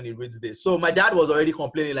laugh when he reads this. So my dad was already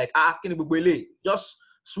complaining like, just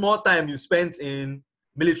small time you spent in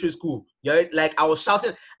military school. Yeah, like I was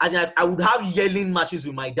shouting, as in, I would have yelling matches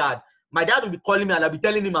with my dad. My dad would be calling me and I'll be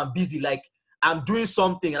telling him I'm busy, like I'm doing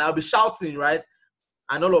something, and I'll be shouting, right?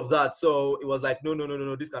 And all of that. So it was like, no,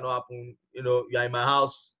 this cannot happen. You know, you're in my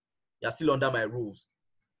house, you're still under my rules.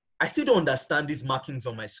 I still don't understand these markings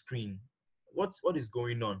on my screen. What is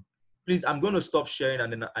going on? Please, I'm going to stop sharing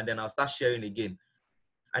and then I'll start sharing again.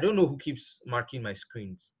 I don't know who keeps marking my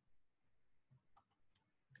screens.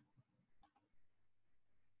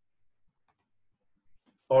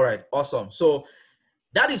 All right, awesome. So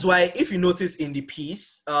that is why, if you notice in the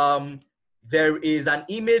piece, there is an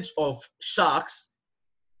image of sharks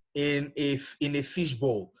in a fish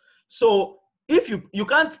bowl. So if you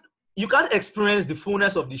can't experience the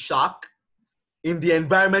fullness of the shark in the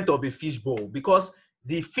environment of a fish bowl, because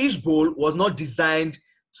the fish bowl was not designed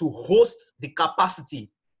to host the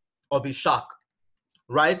capacity of a shark,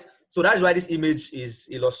 right? So that's why this image is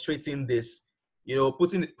illustrating this. You know,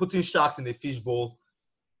 putting sharks in a fish bowl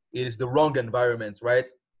is the wrong environment, right?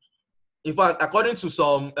 In fact, according to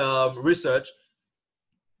some research,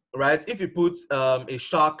 right, if you put a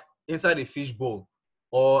shark inside a fish bowl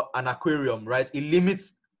or an aquarium, right, it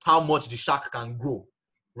limits how much the shark can grow,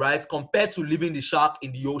 right? Compared to leaving the shark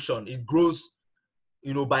in the ocean, it grows,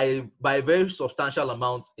 you know, by a very substantial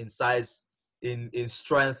amount in size, in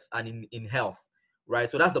strength, and in health, right?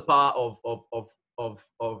 So that's the power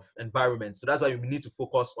of environment. So that's why we need to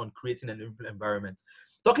focus on creating an environment.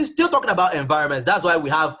 Still talking about environments, that's why we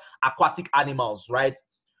have aquatic animals, right?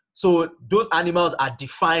 So those animals are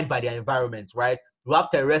defined by their environment, right? We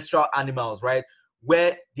have terrestrial animals, right,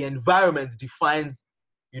 where the environment defines,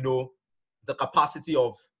 you know, the capacity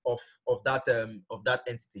of that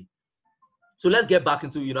entity. So let's get back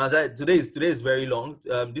into, you know, today is very long.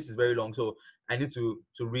 This is very long, so I need to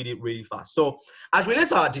read it really fast. So as relates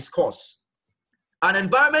to our discourse, an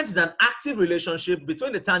environment is an active relationship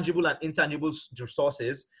between the tangible and intangible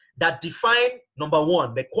resources that define, number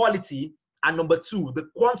one, the quality, and number two, the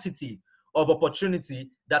quantity of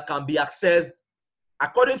opportunity that can be accessed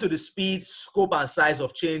according to the speed, scope, and size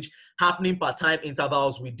of change happening per time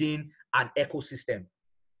intervals within an ecosystem.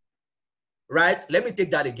 Right? Let me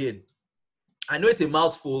take that again. I know it's a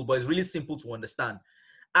mouthful, but it's really simple to understand.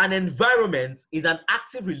 An environment is an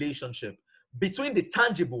active relationship between the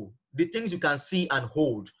tangible, the things you can see and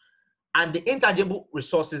hold, and the intangible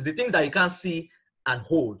resources, the things that you can't see and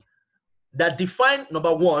hold, that define,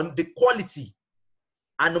 number one, the quality,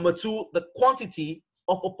 and number two, the quantity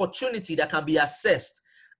of opportunity that can be accessed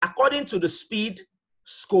according to the speed,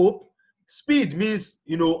 scope. Speed means,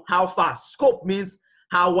 you know, how fast. Scope means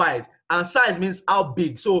how wide. And size means how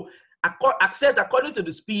big. So accessed according to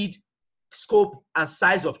the speed, scope, and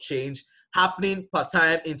size of change happening per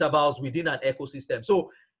time intervals within an ecosystem. So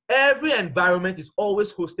every environment is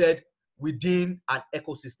always hosted within an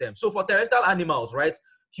ecosystem. So for terrestrial animals, right,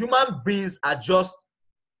 human beings are just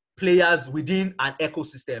players within an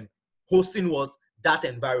ecosystem hosting what? That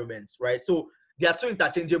environment, right? So there are two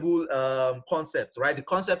interchangeable concepts, right? The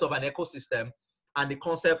concept of an ecosystem and the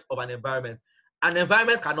concept of an environment. An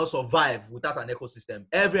environment cannot survive without an ecosystem.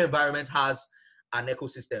 Every environment has an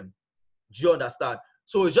ecosystem. Do you understand?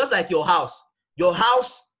 So it's just like your house. Your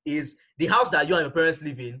house is the house that you and your parents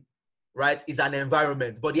live in, right? Is an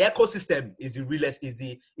environment, but the ecosystem is the real is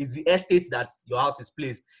the estate that your house is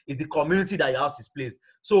placed. Is the community that your house is placed.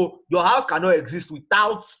 So your house cannot exist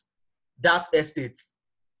without that estate.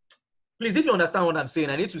 Please, if you understand what I'm saying,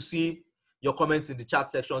 I need to see your comments in the chat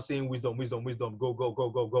section saying wisdom, wisdom, wisdom. Go, go, go,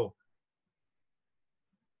 go, go.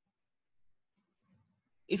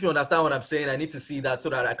 If you understand what I'm saying, I need to see that so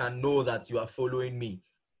that I can know that you are following me.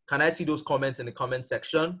 Can I see those comments in the comment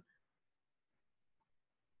section?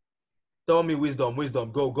 Tell me wisdom,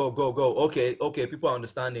 wisdom. Go, go, go, go. Okay, okay. People are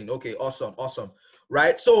understanding. Okay, awesome, awesome.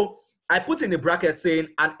 Right? So I put in the bracket saying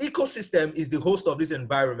an ecosystem is the host of this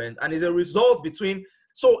environment and is a result between.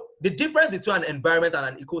 So the difference between an environment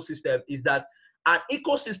and an ecosystem is that an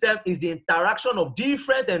ecosystem is the interaction of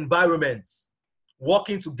different environments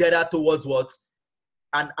working together towards what?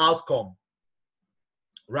 An outcome,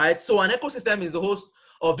 right? So an ecosystem is the host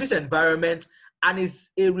of this environment and is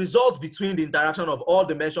a result between the interaction of all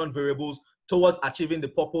the mentioned variables towards achieving the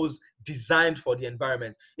purpose designed for the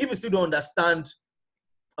environment. If you still don't understand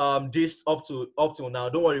this up till now,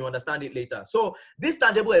 don't worry, you understand it later. So these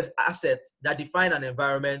tangible assets that define an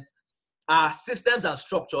environment are systems and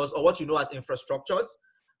structures, or what you know as infrastructures,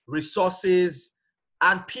 resources,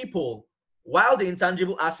 and people, while the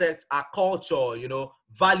intangible assets are culture, you know,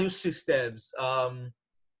 value systems,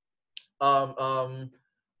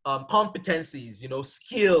 competencies, you know,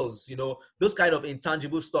 skills, you know, those kind of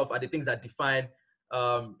intangible stuff are the things that define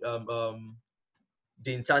the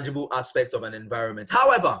intangible aspects of an environment.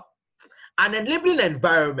 However, an enabling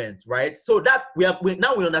environment, right? So that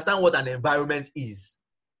now we understand what an environment is.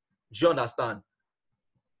 Do you understand?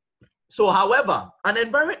 So, however, an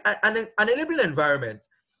enabling environment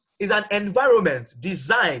is an environment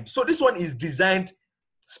designed. So this one is designed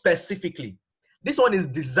specifically. This one is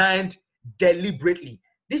designed deliberately.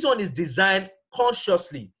 This one is designed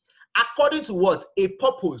consciously, according to what? A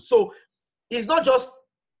purpose. So it's not just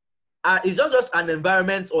an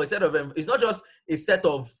environment or a set of, it's not just a set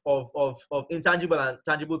of intangible and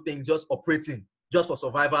tangible things just operating just for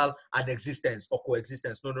survival and existence or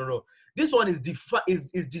coexistence. No. This one is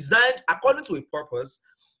designed according to a purpose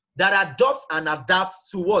that adopts and adapts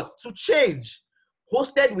to what? To change,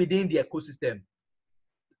 hosted within the ecosystem.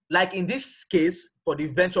 Like in this case, for the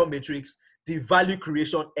venture matrix, the value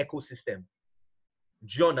creation ecosystem.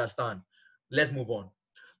 Do you understand? Let's move on.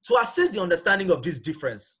 To assist the understanding of this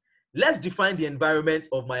difference, let's define the environment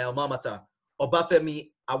of my alma mater,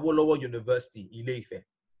 Obafemi Awolowo University, Ile-Ife.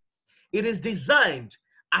 It is designed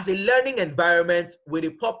as a learning environment with a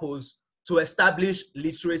purpose to establish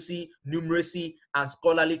literacy, numeracy, and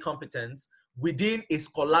scholarly competence within a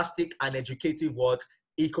scholastic and educative works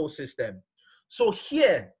ecosystem. So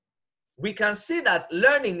here, we can see that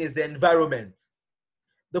learning is the environment.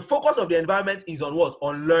 The focus of the environment is on what?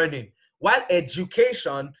 On learning, while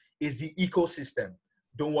education is the ecosystem.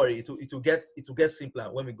 Don't worry, it will get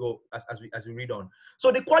simpler when we go as we read on.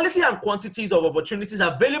 So the quality and quantities of opportunities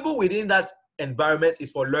available within that environment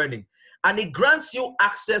is for learning, and it grants you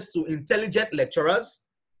access to intelligent lecturers.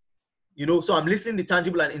 You know, so I'm listing the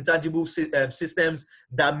tangible and intangible systems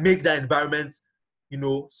that make that environment, you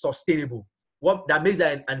know, sustainable. What that makes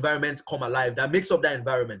that environment come alive, that makes up that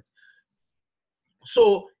environment.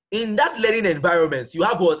 So in that learning environment, you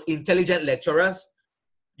have what? Intelligent lecturers.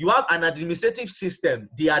 You have an administrative system,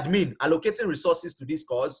 the admin, allocating resources to this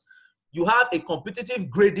cause. You have a competitive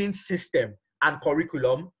grading system and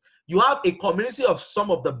curriculum. You have a community of some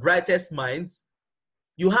of the brightest minds.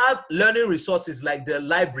 You have learning resources like the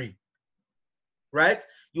library, right?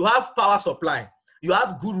 You have power supply. You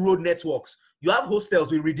have good road networks. You have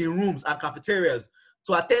hostels with reading rooms and cafeterias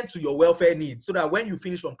to attend to your welfare needs so that when you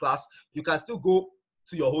finish from class, you can still go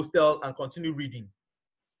to your hostel and continue reading.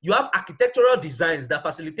 You have architectural designs that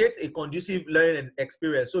facilitate a conducive learning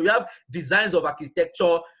experience. So you have designs of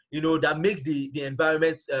architecture, you know, that makes the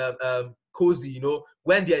environment cozy. You know,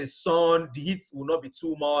 when there is sun, the heat will not be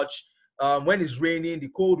too much. When it's raining, the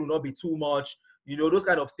cold will not be too much. You know, those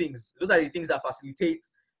kind of things. Those are the things that facilitate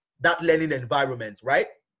that learning environment, right?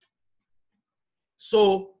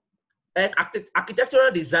 So architectural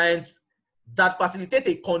designs that facilitate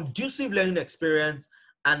a conducive learning experience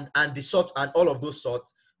and all of those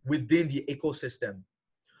sorts within the ecosystem.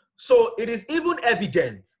 So it is even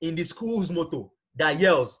evident in the school's motto that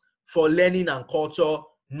yells for learning and culture,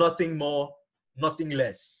 nothing more, nothing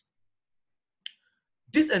less.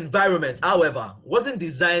 This environment, however, wasn't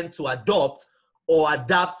designed to adopt or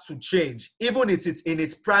adapt to change, even in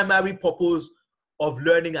its primary purpose of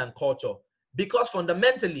learning and culture, because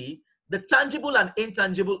fundamentally, the tangible and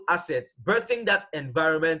intangible assets birthing that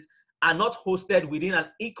environment are not hosted within an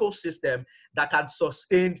ecosystem that can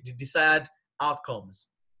sustain the desired outcomes.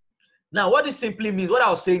 Now, what this simply means, what I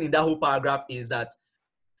was saying in that whole paragraph is that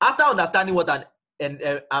after understanding what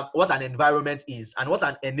an environment is and what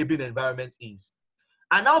an enabling environment is,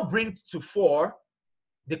 I now bring to fore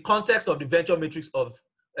the context of the venture matrix for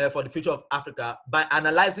the future of Africa by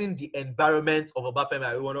analyzing the environment of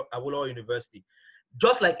Obafemi Awolowo University,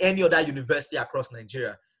 just like any other university across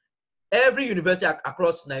Nigeria. Every university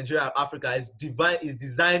across Nigeria and Africa is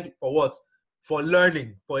designed for what? For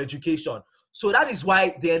learning, for education. So that is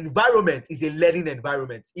why the environment is a learning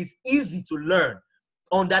environment. It's easy to learn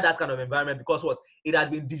under that kind of environment because what? It has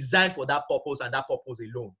been designed for that purpose and that purpose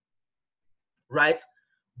alone, right?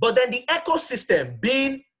 But then the ecosystem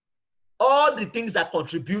being all the things that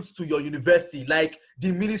contribute to your university, like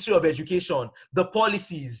the Ministry of Education, the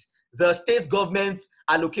policies, the state government's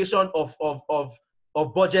allocation of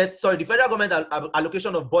budget, the federal government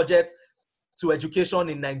allocation of budget to education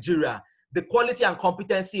in Nigeria, the quality and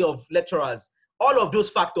competency of lecturers, all of those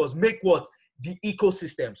factors make what? The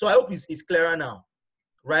ecosystem. So I hope it's clearer now,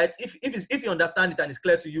 right? If you understand it and it's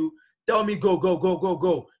clear to you, tell me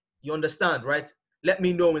go. You understand, right? let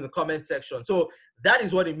me know in the comment section. So that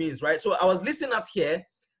is what it means, right? So I was listening at here,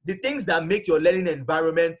 the things that make your learning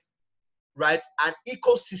environment, right, an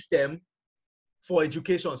ecosystem for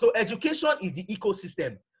education. So education is the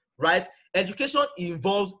ecosystem, right? Education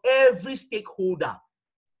involves every stakeholder,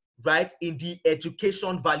 right, in the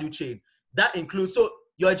education value chain. That includes, so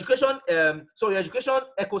your education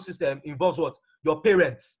ecosystem involves what? Your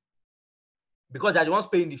parents, because they're the ones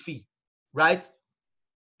paying the fee, right?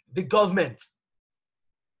 The government,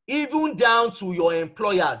 even down to your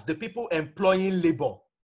employers, the people employing labor.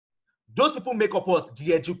 Those people make up what?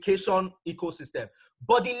 The education ecosystem.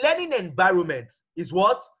 But the learning environment is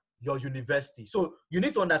what? Your university. So you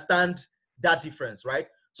need to understand that difference, right?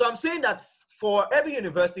 So I'm saying that for every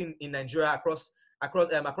university in Nigeria, across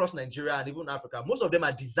Nigeria and even Africa, most of them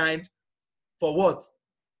are designed for what?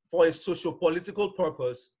 For a socio-political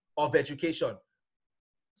purpose of education.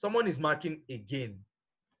 Someone is marking again.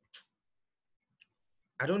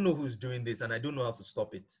 I don't know who's doing this, and I don't know how to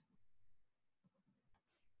stop it.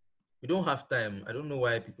 We don't have time. I don't know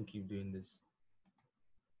why people keep doing this.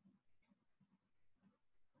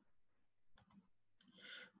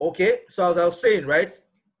 Okay, so as I was saying, right?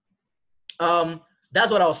 That's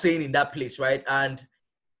what I was saying in that place, right? And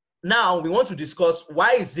now we want to discuss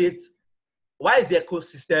why is the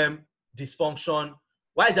ecosystem dysfunction?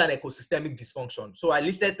 Why is that an ecosystemic dysfunction? So I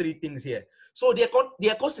listed 3 things here. So the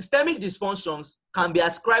ecosystemic dysfunctions can be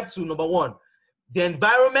ascribed to, number 1, the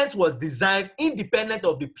environment was designed independent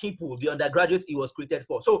of the people, the undergraduates it was created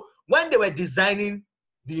for. So when they were designing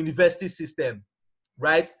the university system,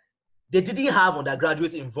 right, they didn't have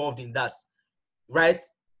undergraduates involved in that, right?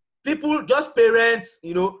 People, just parents,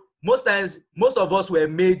 you know, most times, most of us were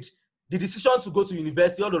made, the decision to go to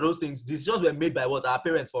university, all of those things, decisions were made by what? Our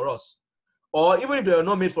parents for us. Or even if they were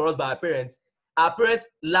not made for us by our parents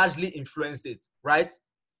largely influenced it, right?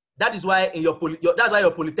 That is why that's why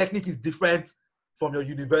your polytechnic is different from your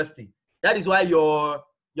university. That is why your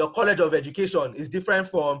college of education is different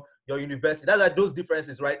from your university. That's why those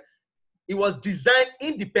differences, right? It was designed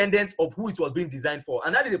independent of who it was being designed for.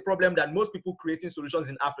 And that is a problem that most people creating solutions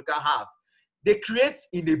in Africa have. They create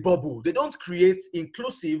in a bubble. They don't create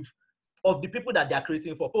inclusive of the people that they are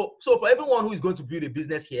creating for. So for everyone who is going to build a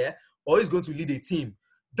business here or is going to lead a team,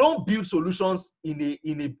 don't build solutions in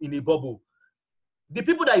a bubble. The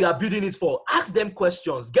people that you are building it for, ask them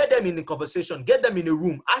questions, get them in a conversation, get them in a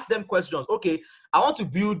room, ask them questions. Okay, I want to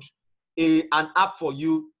build an app for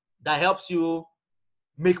you that helps you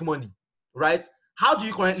make money, right? How do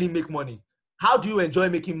you currently make money? How do you enjoy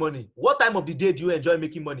making money? What time of the day do you enjoy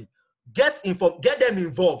making money? Get them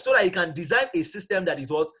involved so that you can design a system that is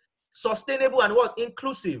what? Sustainable and what?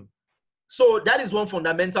 Inclusive. So that is one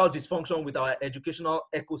fundamental dysfunction with our educational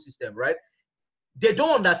ecosystem, right? They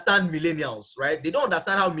don't understand millennials, right? They don't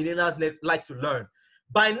understand how millennials like to learn.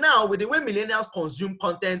 By now, with the way millennials consume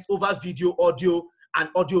content over video, audio, and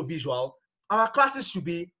audio visual, our classes should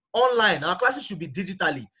be online. Our classes should be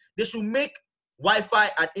digitally. They should make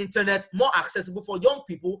Wi-Fi and internet more accessible for young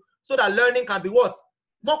people so that learning can be what?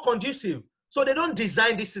 More conducive. So they don't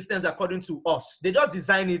design these systems according to us. They just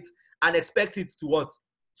design it and expect it to what?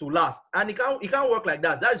 To last. And it can't work like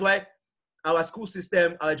that. That is why our school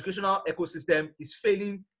system, our educational ecosystem is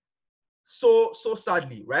failing so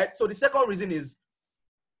sadly, right? So the second reason is,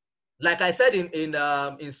 like I said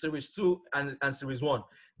in series 2 and series 1,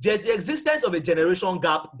 there's the existence of a generation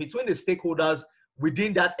gap between the stakeholders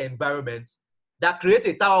within that environment that creates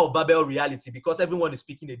a Tower of Babel reality because everyone is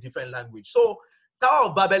speaking a different language. So Tower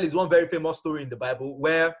of Babel is one very famous story in the Bible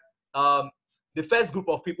where the first group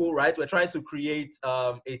of people, right, were trying to create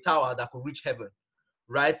a tower that could reach heaven,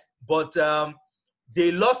 right? But they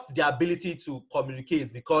lost the ability to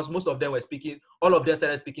communicate because most of them all of them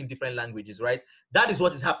started speaking different languages, right? That is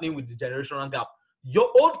what is happening with the generational gap. Your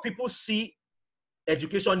old people see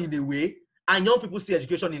education in a way, and young people see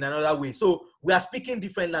education in another way. So we are speaking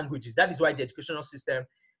different languages. That is why the educational system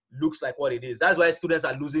looks like what it is. That's why students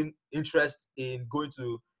are losing interest in going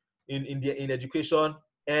to in education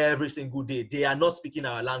every single day. They are not speaking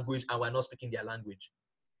our language, and we're not speaking their language,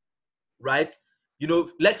 right? You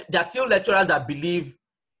know, there are still lecturers that believe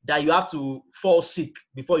that you have to fall sick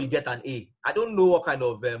before you get an A. I don't know what kind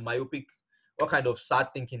of myopic, what kind of sad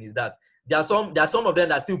thinking is that. There are some of them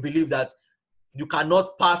that still believe that you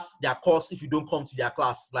cannot pass their course if you don't come to their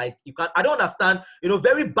class. Like you can, I don't understand, you know,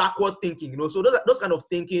 very backward thinking, you know. So those kind of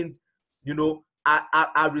thinkings, you know,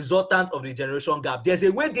 are resultant of the generation gap. There's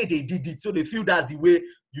a way they did it, so they feel that's the way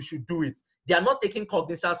you should do it. They are not taking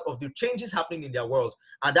cognizance of the changes happening in their world.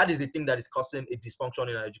 And that is the thing that is causing a dysfunction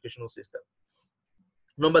in our educational system.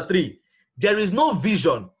 Number 3, there is no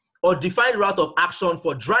vision or defined route of action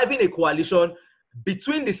for driving a coalition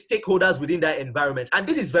between the stakeholders within that environment. And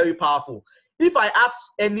this is very powerful. If I ask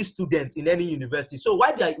any student in any university, so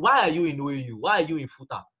why are you in OAU? Why are you in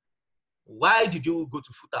FUTA? Why did you go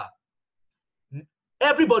to FUTA?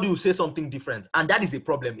 Everybody will say something different. And that is a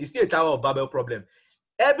problem. It's still a Tower of Babel problem.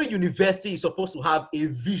 Every university is supposed to have a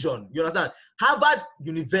vision. You understand? Harvard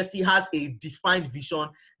University has a defined vision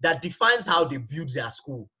that defines how they build their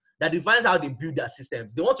school, that defines how they build their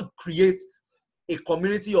systems. They want to create a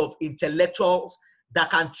community of intellectuals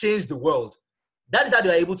that can change the world. That is how they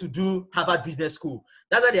are able to do Harvard Business School.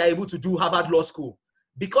 That's how they are able to do Harvard Law School.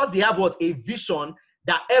 Because they have what? A vision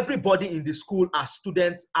that everybody in the school as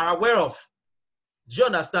students are aware of. Do you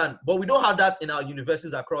understand? But we don't have that in our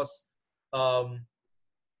universities across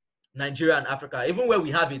Nigeria and Africa. Even where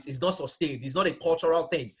we have it, it's not sustained. It's not a cultural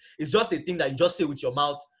thing. It's just a thing that you just say with your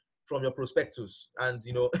mouth from your prospectus. And,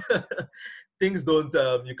 you know, things don't,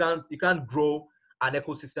 you can't grow an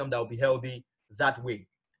ecosystem that will be healthy that way.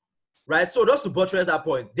 Right? So just to buttress that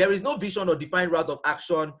point, there is no vision or defined route of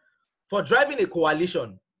action for driving a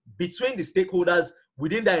coalition between the stakeholders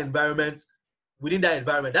within that environment.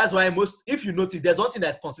 That's why if you notice, there's one thing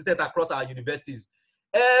that's consistent across our universities.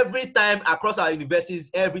 Every time across our universities,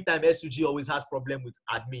 every time SUG always has problem with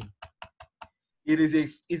admin. It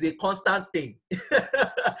is a constant thing.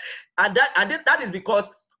 and that is because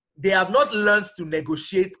they have not learned to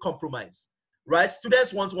negotiate compromise, right?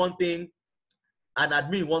 Students want one thing and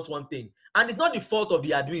admin wants one thing. And it's not the fault of the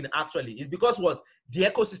admin, actually. It's because what? The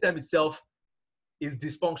ecosystem itself is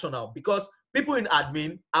dysfunctional, because people in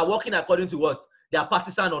admin are working according to what? Their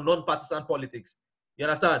partisan or non-partisan politics. You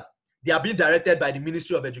understand? They are being directed by the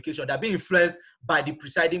Ministry of Education. They're being influenced by the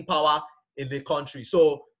presiding power in the country.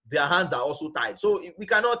 So their hands are also tied. So we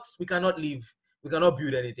cannot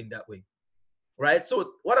build anything that way, right?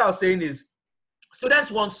 So what I was saying is,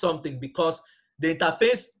 students want something because the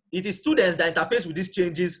interface, it is students that interface with these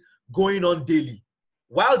changes going on daily,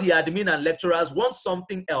 while the admin and lecturers want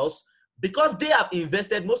something else because they have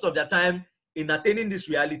invested most of their time in attaining this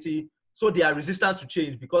reality. So they are resistant to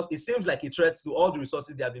change because it seems like a threat to all the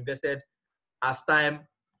resources they have invested as time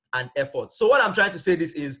and effort. So what I'm trying to say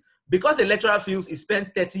this is, because a lecturer feels he spent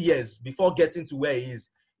 30 years before getting to where he is,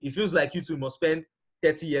 he feels like you two must spend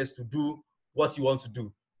 30 years to do what you want to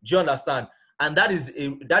do. Do you understand? And that is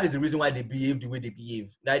the reason why they behave the way they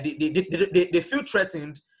behave. Like they feel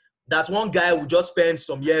threatened that one guy will just spend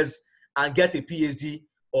some years and get a PhD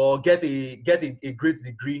or get a great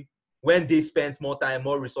degree when they spent more time,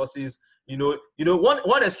 more resources. You know,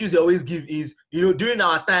 one excuse they always give is, you know, during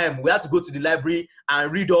our time, we had to go to the library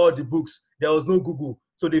and read all the books. There was no Google.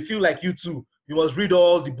 So they feel like you too, you must read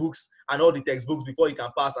all the books and all the textbooks before you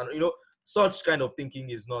can pass. And, you know, such kind of thinking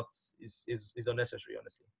is unnecessary,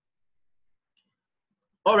 honestly.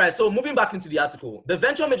 All right, so moving back into the article, the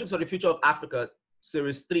Venture Matrix for the Future of Africa,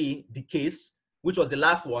 Series 3, The Case, which was the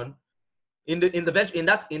last one. In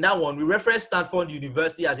that one, we referenced Stanford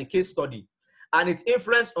University as a case study and its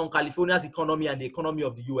influence on California's economy and the economy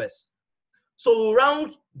of the US. So we'll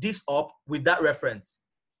round this up with that reference.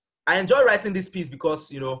 I enjoy writing this piece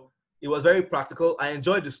because, you know, it was very practical. I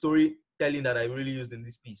enjoyed the storytelling that I really used in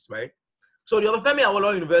this piece, right? So the Obafemi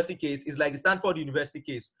Awolowo University case is like the Stanford University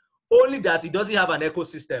case, only that it doesn't have an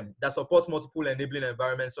ecosystem that supports multiple enabling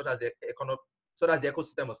environments such as the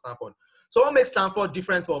ecosystem of Stanford. So what makes Stanford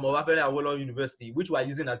different from Obafemi Awolowo University, which we're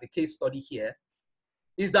using as the case study here,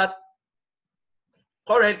 is that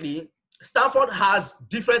currently Stanford has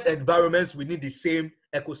different environments within the same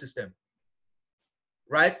ecosystem,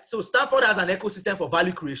 right? So Stanford has an ecosystem for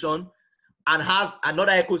value creation and has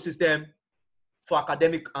another ecosystem for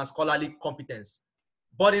academic and scholarly competence.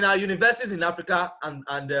 But in our universities in Africa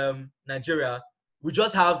and Nigeria, we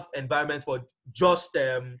just have environments for just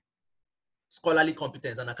scholarly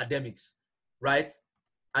competence and academics, right?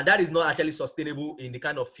 And that is not actually sustainable in the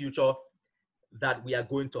kind of future that we are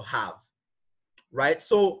going to have, right?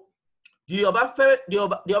 So the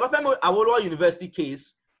Obafemi Awolowo University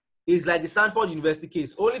case is like the Stanford University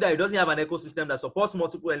case, only that it doesn't have an ecosystem that supports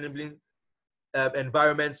multiple enabling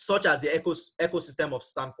environments, such as the ecosystem of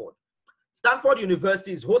Stanford. Stanford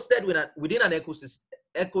University is hosted within an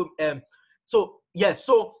ecosystem.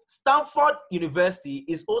 So Stanford University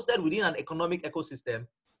is hosted within an economic ecosystem,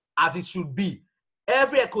 as it should be.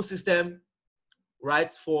 Every ecosystem, right,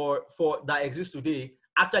 for that exists today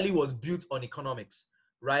actually was built on economics,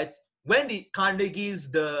 right? When the Carnegies,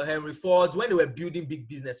 the Henry Fords, when they were building big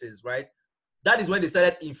businesses, right, that is when they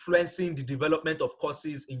started influencing the development of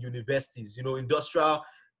courses in universities, you know, industrial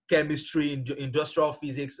chemistry, industrial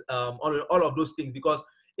physics, all of those things, because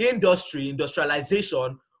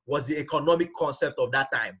industrialization was the economic concept of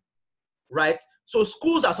that time, right? So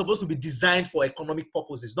schools are supposed to be designed for economic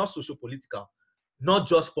purposes, not socio-political, not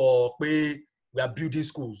just for we are building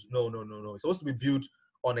schools. No. It's supposed to be built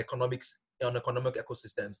on economics, on economic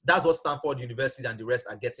ecosystems. That's what Stanford University and the rest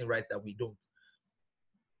are getting right that we don't.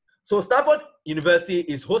 So Stanford University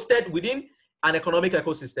is hosted within an economic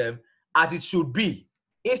ecosystem as it should be,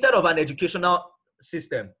 instead of an educational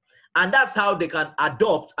system. And that's how they can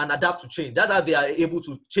adopt and adapt to change. That's how they are able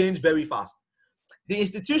to change very fast. The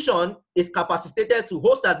institution is capacitated to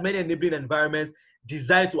host as many enabling environments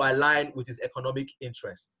designed to align with its economic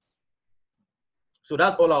interests. So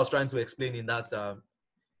that's all I was trying to explain in that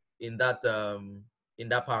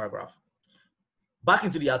paragraph. Back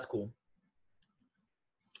into the article.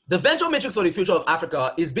 The venture matrix for the future of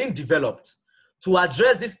Africa is being developed to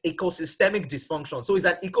address this ecosystemic dysfunction. So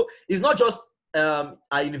it's not just a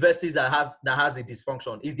university that has a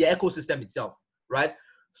dysfunction. It's the ecosystem itself, right?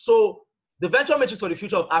 So the venture matrix for the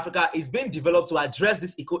future of Africa is being developed to address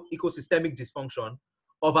this ecosystemic dysfunction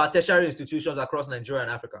of our tertiary institutions across Nigeria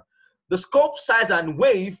and Africa. The scope, size, and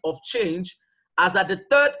wave of change as at the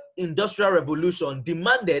third industrial revolution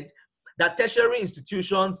demanded that tertiary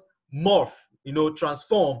institutions morph,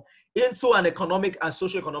 transform into an economic and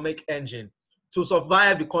socio-economic engine to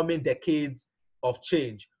survive the coming decades of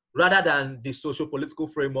change, rather than the socio-political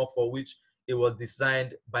framework for which it was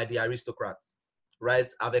designed by the aristocrats, right?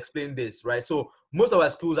 I've explained this, right? So most of our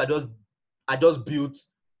schools are just built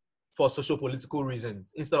for socio-political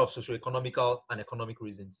reasons instead of socio-economical and economic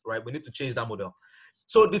reasons, right? We need to change that model.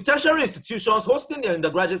 So the tertiary institutions hosting the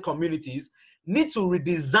undergraduate communities need to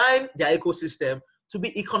redesign their ecosystem to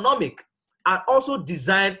be economic and also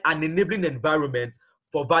design an enabling environment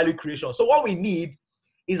for value creation. So what we need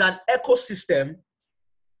is an ecosystem,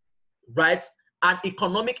 right? An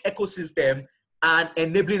economic ecosystem and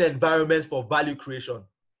enabling environment for value creation.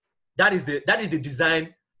 That is the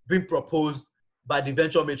design being proposed by the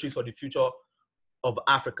venture matrix for the future of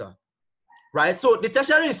Africa, right? So the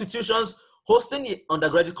tertiary institutions hosting the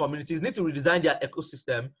undergraduate communities need to redesign their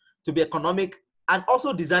ecosystem to be economic and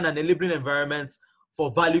also design an enabling environment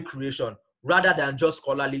for value creation rather than just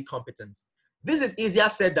scholarly competence. This is easier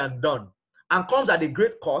said than done and comes at a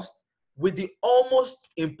great cost, with the almost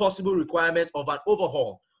impossible requirement of an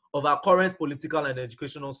overhaul of our current political and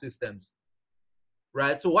educational systems,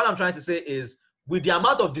 right? So what I'm trying to say is, with the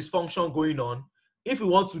amount of dysfunction going on, if we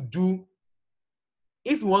want to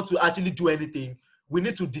actually do anything, we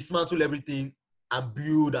need to dismantle everything and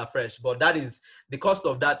build afresh. But the cost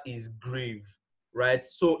of that is grave, right?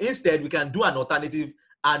 So instead, we can do an alternative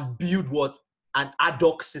and build an ad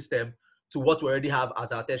hoc system to what we already have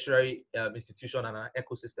as our tertiary institution and our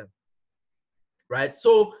ecosystem, right?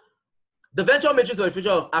 So the venture matrix for the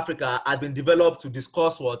future of Africa has been developed to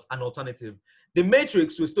discuss an alternative. The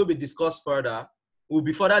matrix will still be discussed further, will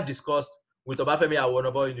be further discussed with Obafemi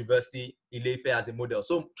Awolowo University, Ile-Ife as a model.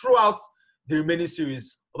 So throughout the remaining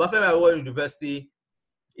series, Obafemi Awolowo University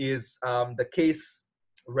is the case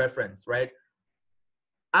reference, right?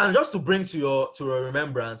 And just to bring to your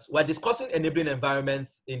remembrance, we're discussing enabling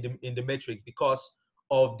environments in the matrix because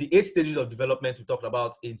of the 8 stages of development we talked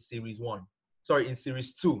about in series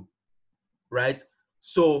 2, right?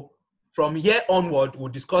 So from here onward, we'll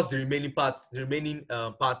discuss the remaining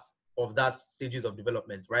parts of that stages of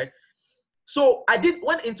development, right? So in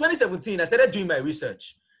 2017, I started doing my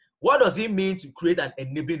research. What does it mean to create an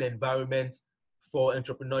enabling environment for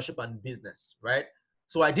entrepreneurship and business, right?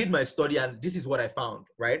 So I did my study, and this is what I found,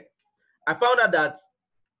 right? I found out that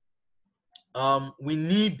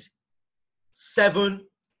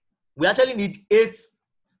we actually need 8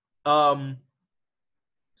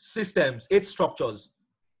 systems, 8 structures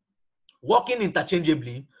working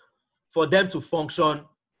interchangeably for them to function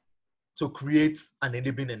to create an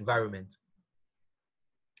enabling environment,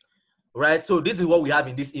 right? So this is what we have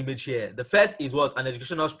in this image here. The first is what? An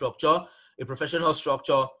educational structure, a professional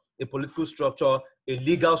structure, a political structure, a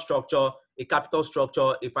legal structure, a capital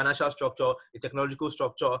structure, a financial structure, a technological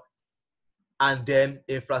structure, and then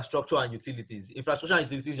infrastructure and utilities. Infrastructure and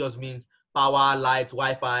utilities just means power, light,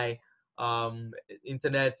 Wi-Fi,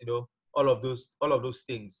 internet, all of those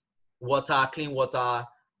things, water, clean water,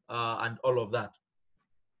 and all of that.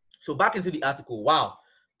 So back into the article. Wow,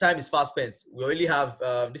 time is fast spent. We already have,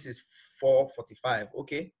 this is 4:45.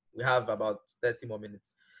 Okay, we have about 30 more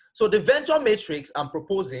minutes. So the venture matrix I'm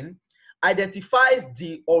proposing identifies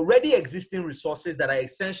the already existing resources that are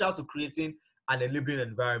essential to creating an enabling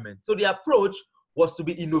environment. So the approach was to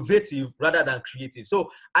be innovative rather than creative.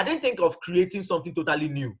 So I didn't think of creating something totally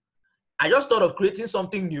new. I just thought of creating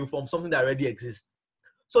something new from something that already exists.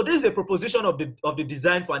 So this is a proposition of the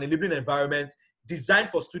design for an enabling environment designed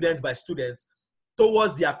for students by students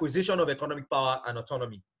towards the acquisition of economic power and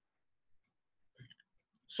autonomy.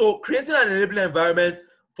 So creating an enabling environment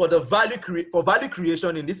for the value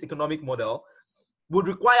creation in this economic model would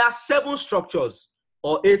require 7 structures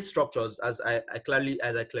or 8 structures, as I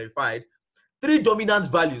clarified, 3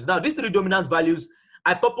 dominant values. Now, these 3 dominant values,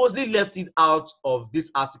 I purposely left it out of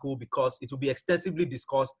this article because it will be extensively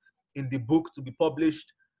discussed in the book to be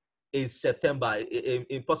published in September,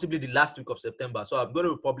 in possibly the last week of September. So I'm going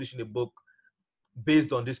to be publishing a book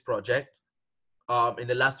based on this project in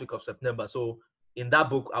the last week of September. So in that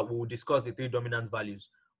book, I will discuss the 3 dominant values,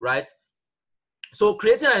 right? So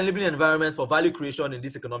creating an enabling environment for value creation in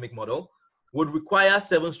this economic model would require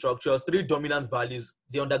 7 structures, 3 dominant values,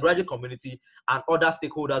 the undergraduate community, and other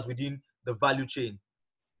stakeholders within the value chain.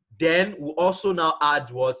 Then we'll also now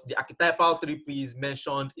add what the archetypal 3 Ps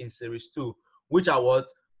mentioned in series 2, which are what?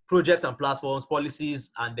 Projects and platforms,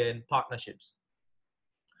 policies, and then partnerships.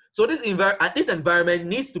 So this environment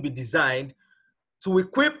needs to be designed to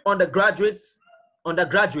equip undergraduates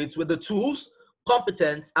with the tools,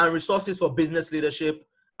 competence, and resources for business leadership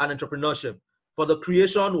and entrepreneurship for the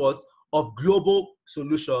creation of global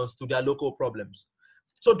solutions to their local problems.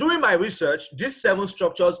 So during my research, these 7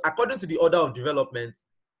 structures, according to the order of development,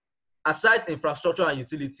 aside infrastructure and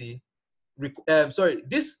utility,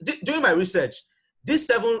 during my research, these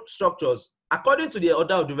 7 structures, according to the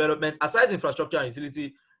order of development, aside infrastructure and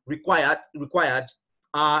utility required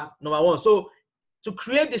are number 1. So to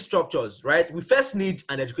create these structures, right, we first need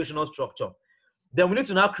an educational structure. Then we need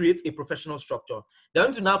to now create a professional structure. Then we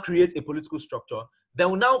need to now create a political structure. Then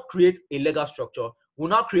we'll now create a legal structure. We'll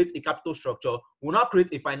now create a capital structure. We'll now create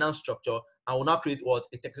a finance structure. And we'll now create what?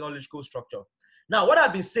 A technological structure. Now, what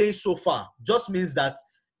I've been saying so far just means that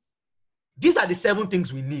these are the 7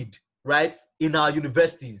 things we need, right, in our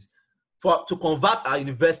universities to convert our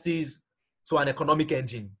universities to an economic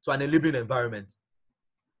engine, to an enabling environment.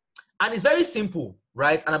 And it's very simple,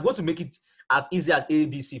 right? And I'm going to make it as easy as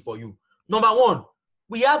ABC for you. Number 1,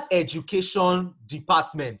 we have education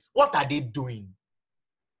departments. What are they doing?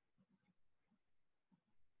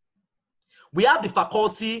 We have the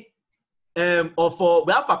faculty we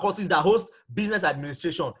have faculties that host business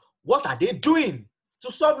administration. What are they doing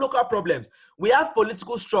to solve local problems? We have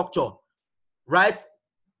political structure, right?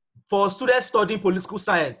 For students studying political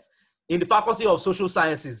science in the Faculty of Social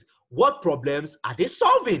Sciences, what problems are they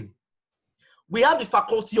solving? We have the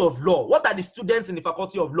Faculty of Law. What are the students in the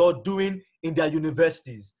Faculty of Law doing in their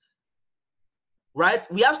universities? Right?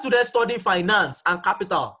 We have students studying finance and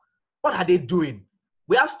capital. What are they doing?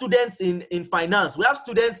 We have students in finance. We have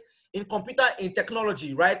students in computer, in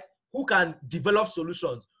technology, right? Who can develop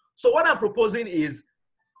solutions. So what I'm proposing is,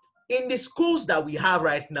 in the schools that we have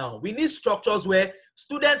right now, we need structures where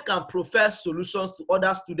students can profess solutions to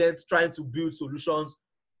other students trying to build solutions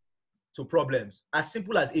to problems. As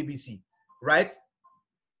simple as ABC. Right?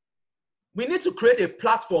 We need to create a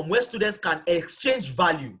platform where students can exchange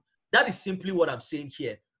value. That is simply what I'm saying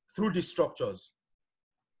here through these structures.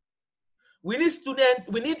 We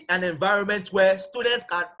need an environment where students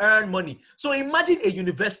can earn money. So imagine a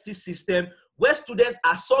university system where students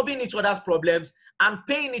are solving each other's problems and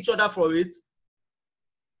paying each other for it,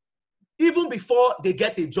 even before they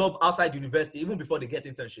get a job outside university, even before they get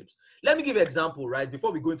internships. Let me give you an example, right,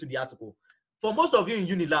 before we go into the article. For most of you in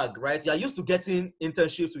Unilag, right, you're used to getting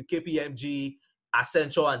internships with KPMG,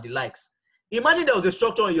 Accenture, and the likes. Imagine there was a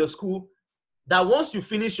structure in your school that once you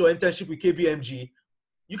finish your internship with KPMG,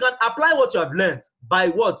 you can apply what you have learned by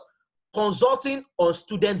what? Consulting on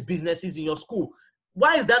student businesses in your school.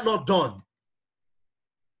 Why is that not done?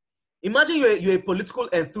 Imagine you're a political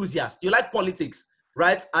enthusiast. You like politics,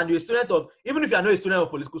 right? And you're a student of, even if you're not a student of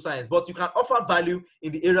political science, but you can offer value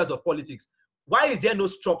in the areas of politics. Why is there no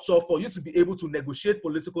structure for you to be able to negotiate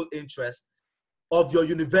political interest of your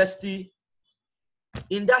university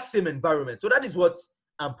in that same environment? So that is what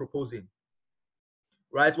I'm proposing.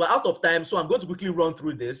 Right? We're out of time, so I'm going to quickly run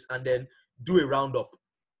through this and then do a roundup.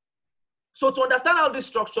 So to understand how these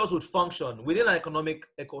structures would function within an economic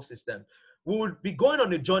ecosystem, we would be going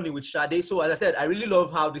on a journey with Sade. So as I said, I really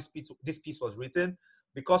love how this piece was written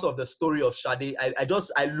because of the story of Sade.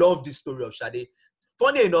 I love this story of Sade.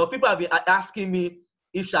 Funny enough, people have been asking me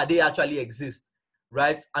if Sade actually exists,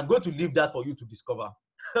 right? I'm going to leave that for you to discover.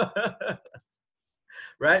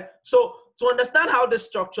 Right? So to understand how the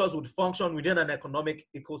structures would function within an economic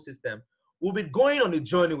ecosystem, we'll be going on a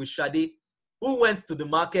journey with Sade, who went to the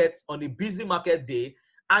market on a busy market day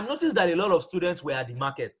and noticed that a lot of students were at the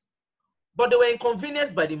market, but they were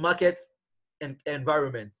inconvenienced by the market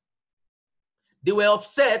environment. They were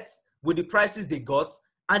upset with the prices they got,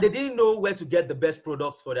 and they didn't know where to get the best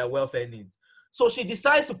products for their welfare needs. So she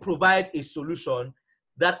decides to provide a solution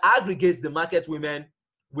that aggregates the market women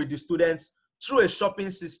with the students through a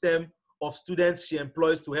shopping system of students she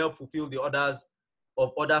employs to help fulfill the orders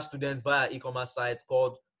of other students via e-commerce site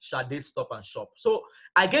called Sade Stop and Shop. So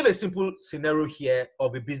I gave a simple scenario here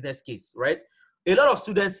of a business case, right? A lot of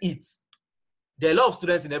students eat. There are a lot of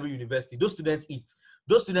students in every university. Those students eat.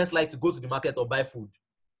 Those students like to go to the market or buy food.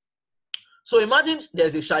 So imagine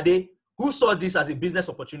there's a Sade who saw this as a business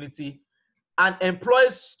opportunity and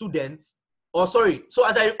employs students, or sorry, so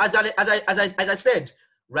as I said,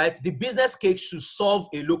 right, the business case should solve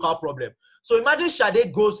a local problem. So imagine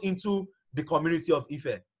Sade goes into the community of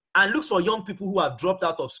Ife and looks for young people who have dropped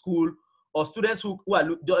out of school, or students who are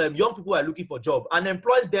young people who are looking for a job, and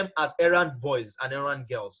employs them as errand boys and errand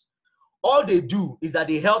girls. All they do is that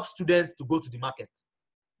they help students to go to the market.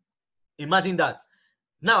 Imagine that.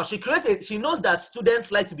 Now, she knows that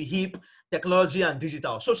students like to be hip, technology, and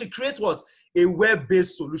digital. So she creates what? A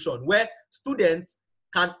web-based solution where students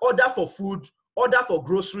can order for food, order for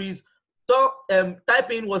groceries,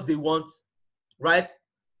 type in what they want, right?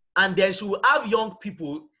 And then she will have young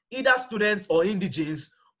people, either students or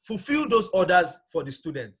indigenes, fulfill those orders for the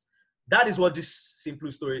students. That is what this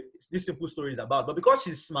simple story is about. But because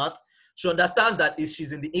she's smart, she understands that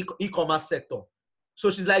she's in the e-commerce sector.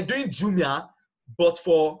 So she's like doing Jumia, but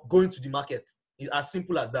for going to the market. It's as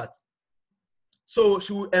simple as that. So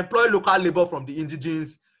she will employ local labor from the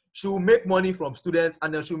indigenes. She will make money from students,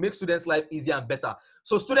 and then she will make students' life easier and better.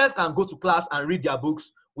 So students can go to class and read their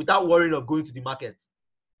books without worrying of going to the market.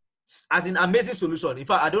 As an amazing solution. In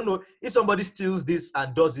fact, I don't know if somebody steals this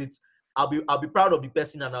and does it, I'll be proud of the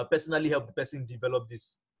person, and I'll personally help the person develop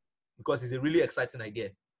this because it's a really exciting idea,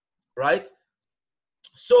 right?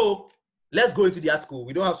 So let's go into the article.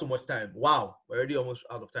 We don't have so much time. Wow, we're already almost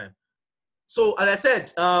out of time. So as I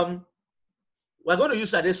said, we're going to use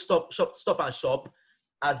Sade Stop and Shop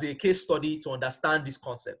as a case study to understand this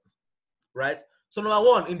concept, right? So number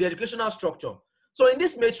one, in the educational structure. So in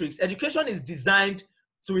this matrix, education is designed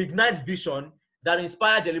to ignite vision that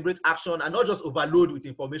inspire deliberate action and not just overload with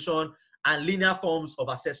information and linear forms of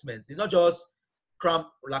assessments. It's not just cram,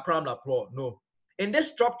 la pro, no. In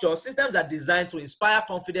this structure, systems are designed to inspire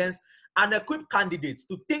confidence and equip candidates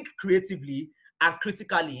to think creatively and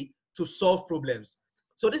critically to solve problems.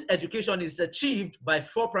 So this education is achieved by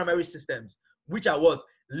 4 primary systems, which are what?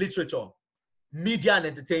 Literature, media and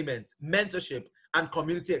entertainment, mentorship, and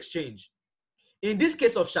community exchange. In this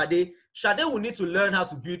case of Sade, Sade will need to learn how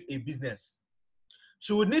to build a business.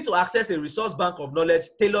 She would need to access a resource bank of knowledge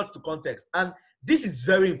tailored to context. And this is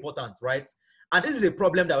very important, right? And this is a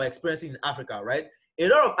problem that we're experiencing in Africa, right? A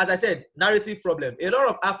lot of, as I said, narrative problem. A lot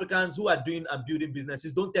of Africans who are doing and building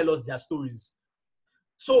businesses don't tell us their stories.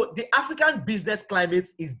 So the African business climate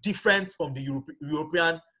is different from the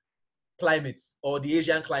European climate or the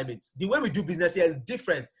Asian climate. The way we do business here is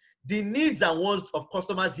different. The needs and wants of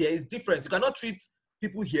customers here is different. You cannot treat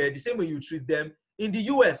people here the same way you treat them in the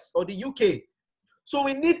US or the UK. So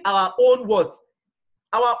we need our own what?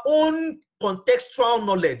 Our own contextual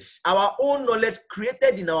knowledge, our own knowledge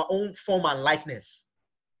created in our own form and likeness,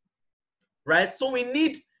 right? So we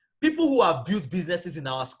need people who have built businesses in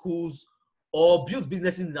our schools or built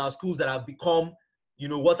businesses in our schools that have become, you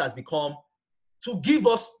know, what has become, to give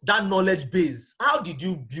us that knowledge base. How did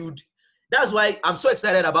you build? That's why I'm so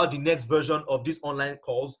excited about the next version of these online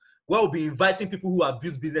calls, where we'll be inviting people who have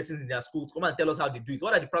built businesses in their schools to come and tell us how they do it.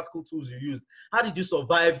 What are the practical tools you used? How did you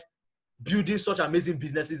survive building such amazing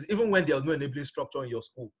businesses, even when there was no enabling structure in your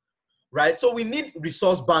school, right? So we need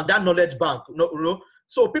resource bank, that knowledge bank.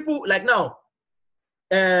 So people like now,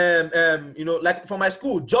 you know, like for my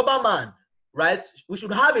school, Jobberman, right? We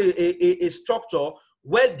should have a structure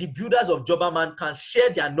where the builders of Jobberman can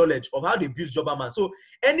share their knowledge of how they build Jobberman. So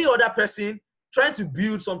any other person trying to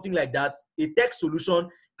build something like that, a tech solution,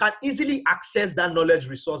 can easily access that knowledge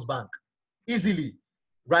resource bank easily,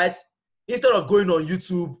 right? Instead of going on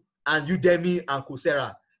YouTube and Udemy and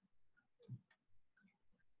Coursera,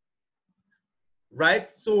 right?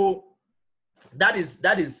 So that is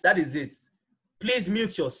it. Please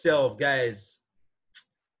mute yourself, guys.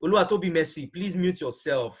 Oluwatobi Messi, please mute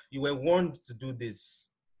yourself. You were warned to do this.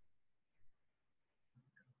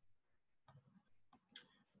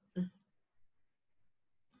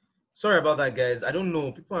 Sorry about that, guys. I don't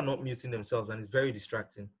know. People are not muting themselves, and it's very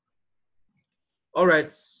distracting. All right.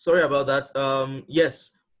 Sorry about that.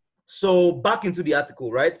 Yes. So back into the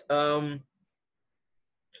article, right?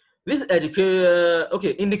 This educator,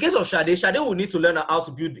 okay, in the case of Sade, Sade will need to learn how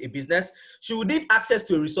to build a business. She would need access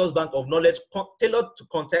to a resource bank of knowledge tailored to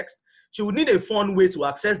context. She would need a fun way to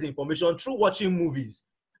access the information through watching movies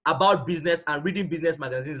about business and reading business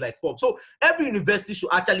magazines like Forbes. So every university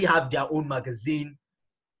should actually have their own magazine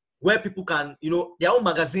where people can, you know, their own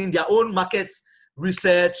magazine, their own market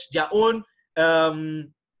research, their own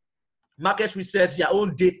market research, their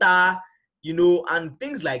own data, you know, and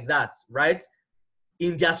things like that, right?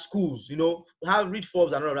 In their schools, you know, have read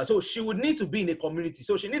Forbes and all of that. So she would need to be in a community.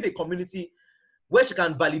 So she needs a community where she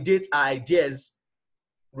can validate her ideas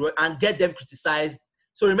and get them criticized.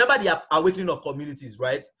 So remember the awakening of communities,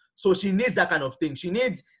 right? So she needs that kind of thing. She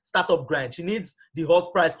needs startup grind. She needs the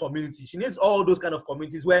hot price community. She needs all those kind of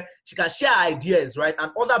communities where she can share ideas, right?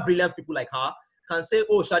 And other brilliant people like her can say,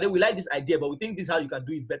 oh, Shade, we like this idea, but we think this is how you can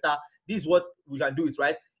do it better. This is what we can do it,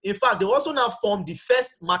 right? In fact, they also now form the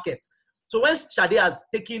first market. So when Shade has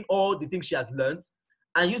taken all the things she has learned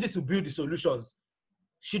and used it to build the solutions,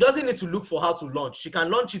 she doesn't need to look for how to launch. She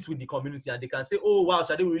can launch it with the community and they can say, oh, wow,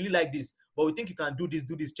 Shade, we really like this, but we think you can do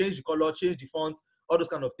this, change the color, change the font, all those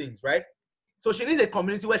kind of things, right? So she needs a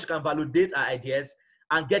community where she can validate her ideas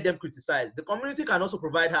and get them criticized. The community can also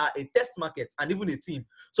provide her a test market and even a team.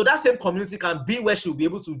 So that same community can be where she'll be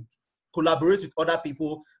able to collaborate with other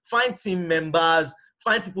people, find team members,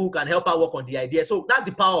 find people who can help her work on the idea. So that's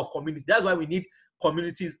the power of community. That's why we need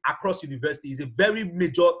communities across universities. It's a very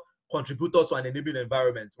major contributor to an enabling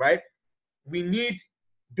environment, right? We need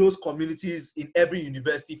those communities in every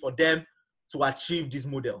university for them to achieve this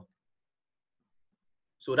model.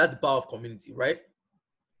 So that's the power of community, right?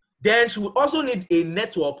 Then she would also need a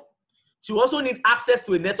network. She would also need access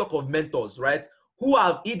to a network of mentors, right? Who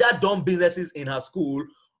have either done businesses in her school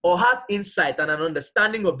or have insight and an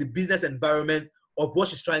understanding of the business environment of what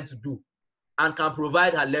she's trying to do, and can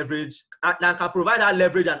provide her leverage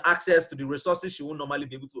and access to the resources she won't normally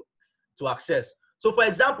be able to access. So for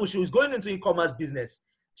example, she was going into e-commerce business.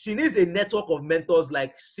 She needs a network of mentors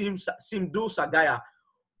like Simdu Sagaya,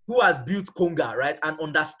 who has built Konga, right? And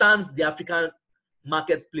understands the African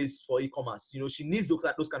marketplace for e-commerce. You know, she needs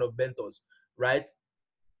those kind of mentors, right?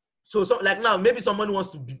 So like now, maybe someone wants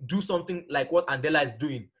to do something like what Andela is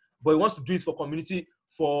doing, but he wants to do it for community,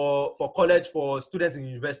 for college, for students in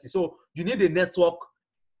university. So you need a network,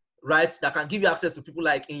 right, that can give you access to people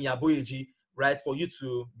like Inya Boyeji, right, for you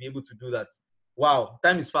to be able to do that. Wow,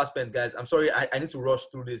 time is fast spent, guys. I'm sorry, I need to rush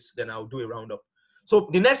through this, then I'll do a roundup. So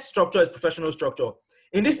the next structure is professional structure.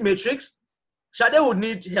 In this matrix, Shade would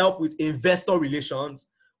need help with investor relations,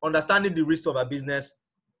 understanding the risks of her business,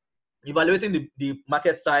 evaluating the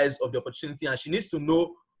market size of the opportunity, and she needs to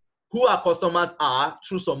know who her customers are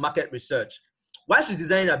through some market research. While she's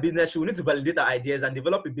designing her business, she will need to validate her ideas and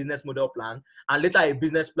develop a business model plan, and later a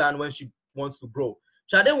business plan when she wants to grow.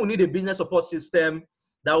 Shade will need a business support system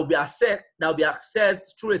that will be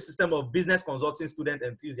accessed through a system of business consulting student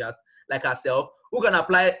enthusiasts like herself, who can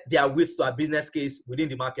apply their wits to a business case within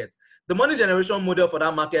the market. The money generation model for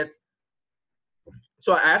that market.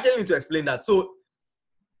 So I actually need to explain that. So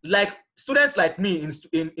like students like me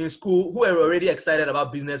in school who are already excited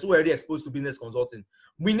about business, who are already exposed to business consulting,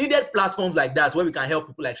 we needed platforms like that where we can help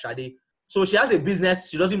people like Shade. So she has a business,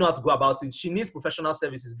 she doesn't know how to go about it. She needs professional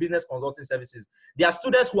services, business consulting services. There are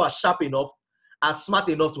students who are sharp enough and smart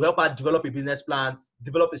enough to help her develop a business plan,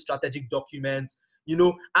 develop a strategic document, you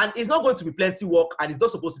know, and it's not going to be plenty work and it's not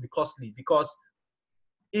supposed to be costly because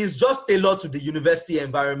it's just tailored to the university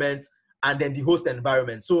environment and then the host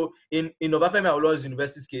environment. So in Obafemi Awolowo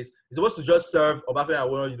University's case, it's supposed to just serve Obafemi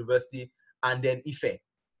Awolowo University and then Ife.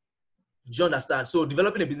 Do you understand? So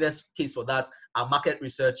developing a business case for that and market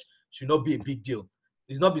research should not be a big deal.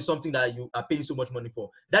 It's not be something that you are paying so much money for.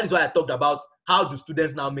 That is why I talked about how do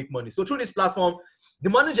students now make money. So through this platform, the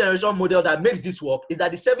money generation model that makes this work is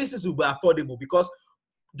that the services will be affordable because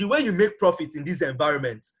the way you make profit in this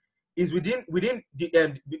environment is within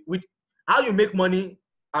with how you make money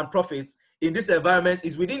and profits in this environment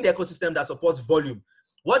is within the ecosystem that supports volume.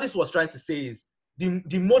 What this was trying to say is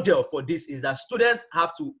the model for this is that students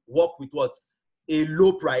have to work with what? A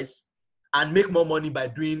low price and make more money by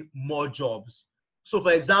doing more jobs. So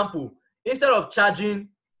for example, instead of charging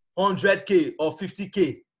 100K or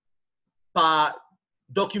 50K per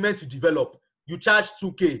document you develop, you charge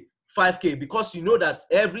 2K, 5K because you know that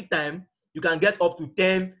every time you can get up to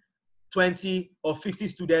 10, 20 or 50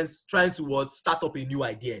 students trying to start up a new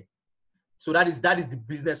idea. So that is the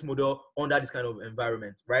business model under this kind of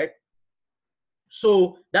environment, right?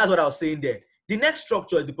 So that's what I was saying there. The next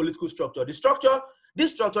structure is the political structure. This structure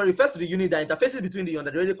refers to the unit that interfaces between the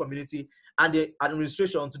undergraduate community and the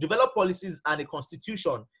administration to develop policies and a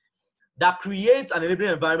constitution that creates an enabling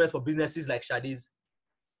environment for businesses like Shade's.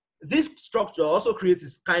 This structure also creates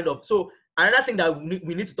this kind of, so another thing that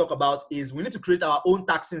we need to talk about is we need to create our own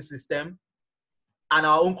taxing system and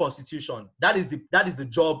our own constitution. That is the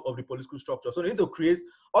job of the political structure. So we need to create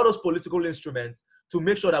all those political instruments to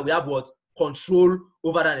make sure that we have what? control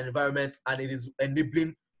over that environment, and it is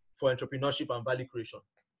enabling for entrepreneurship and value creation.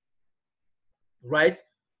 Right?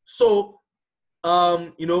 So,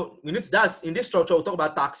 you know, that's in this structure, we'll talk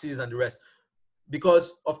about taxes and the rest.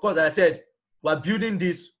 Because, of course, as I said, we're building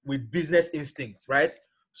this with business instincts, right?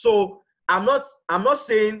 So I'm not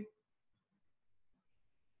saying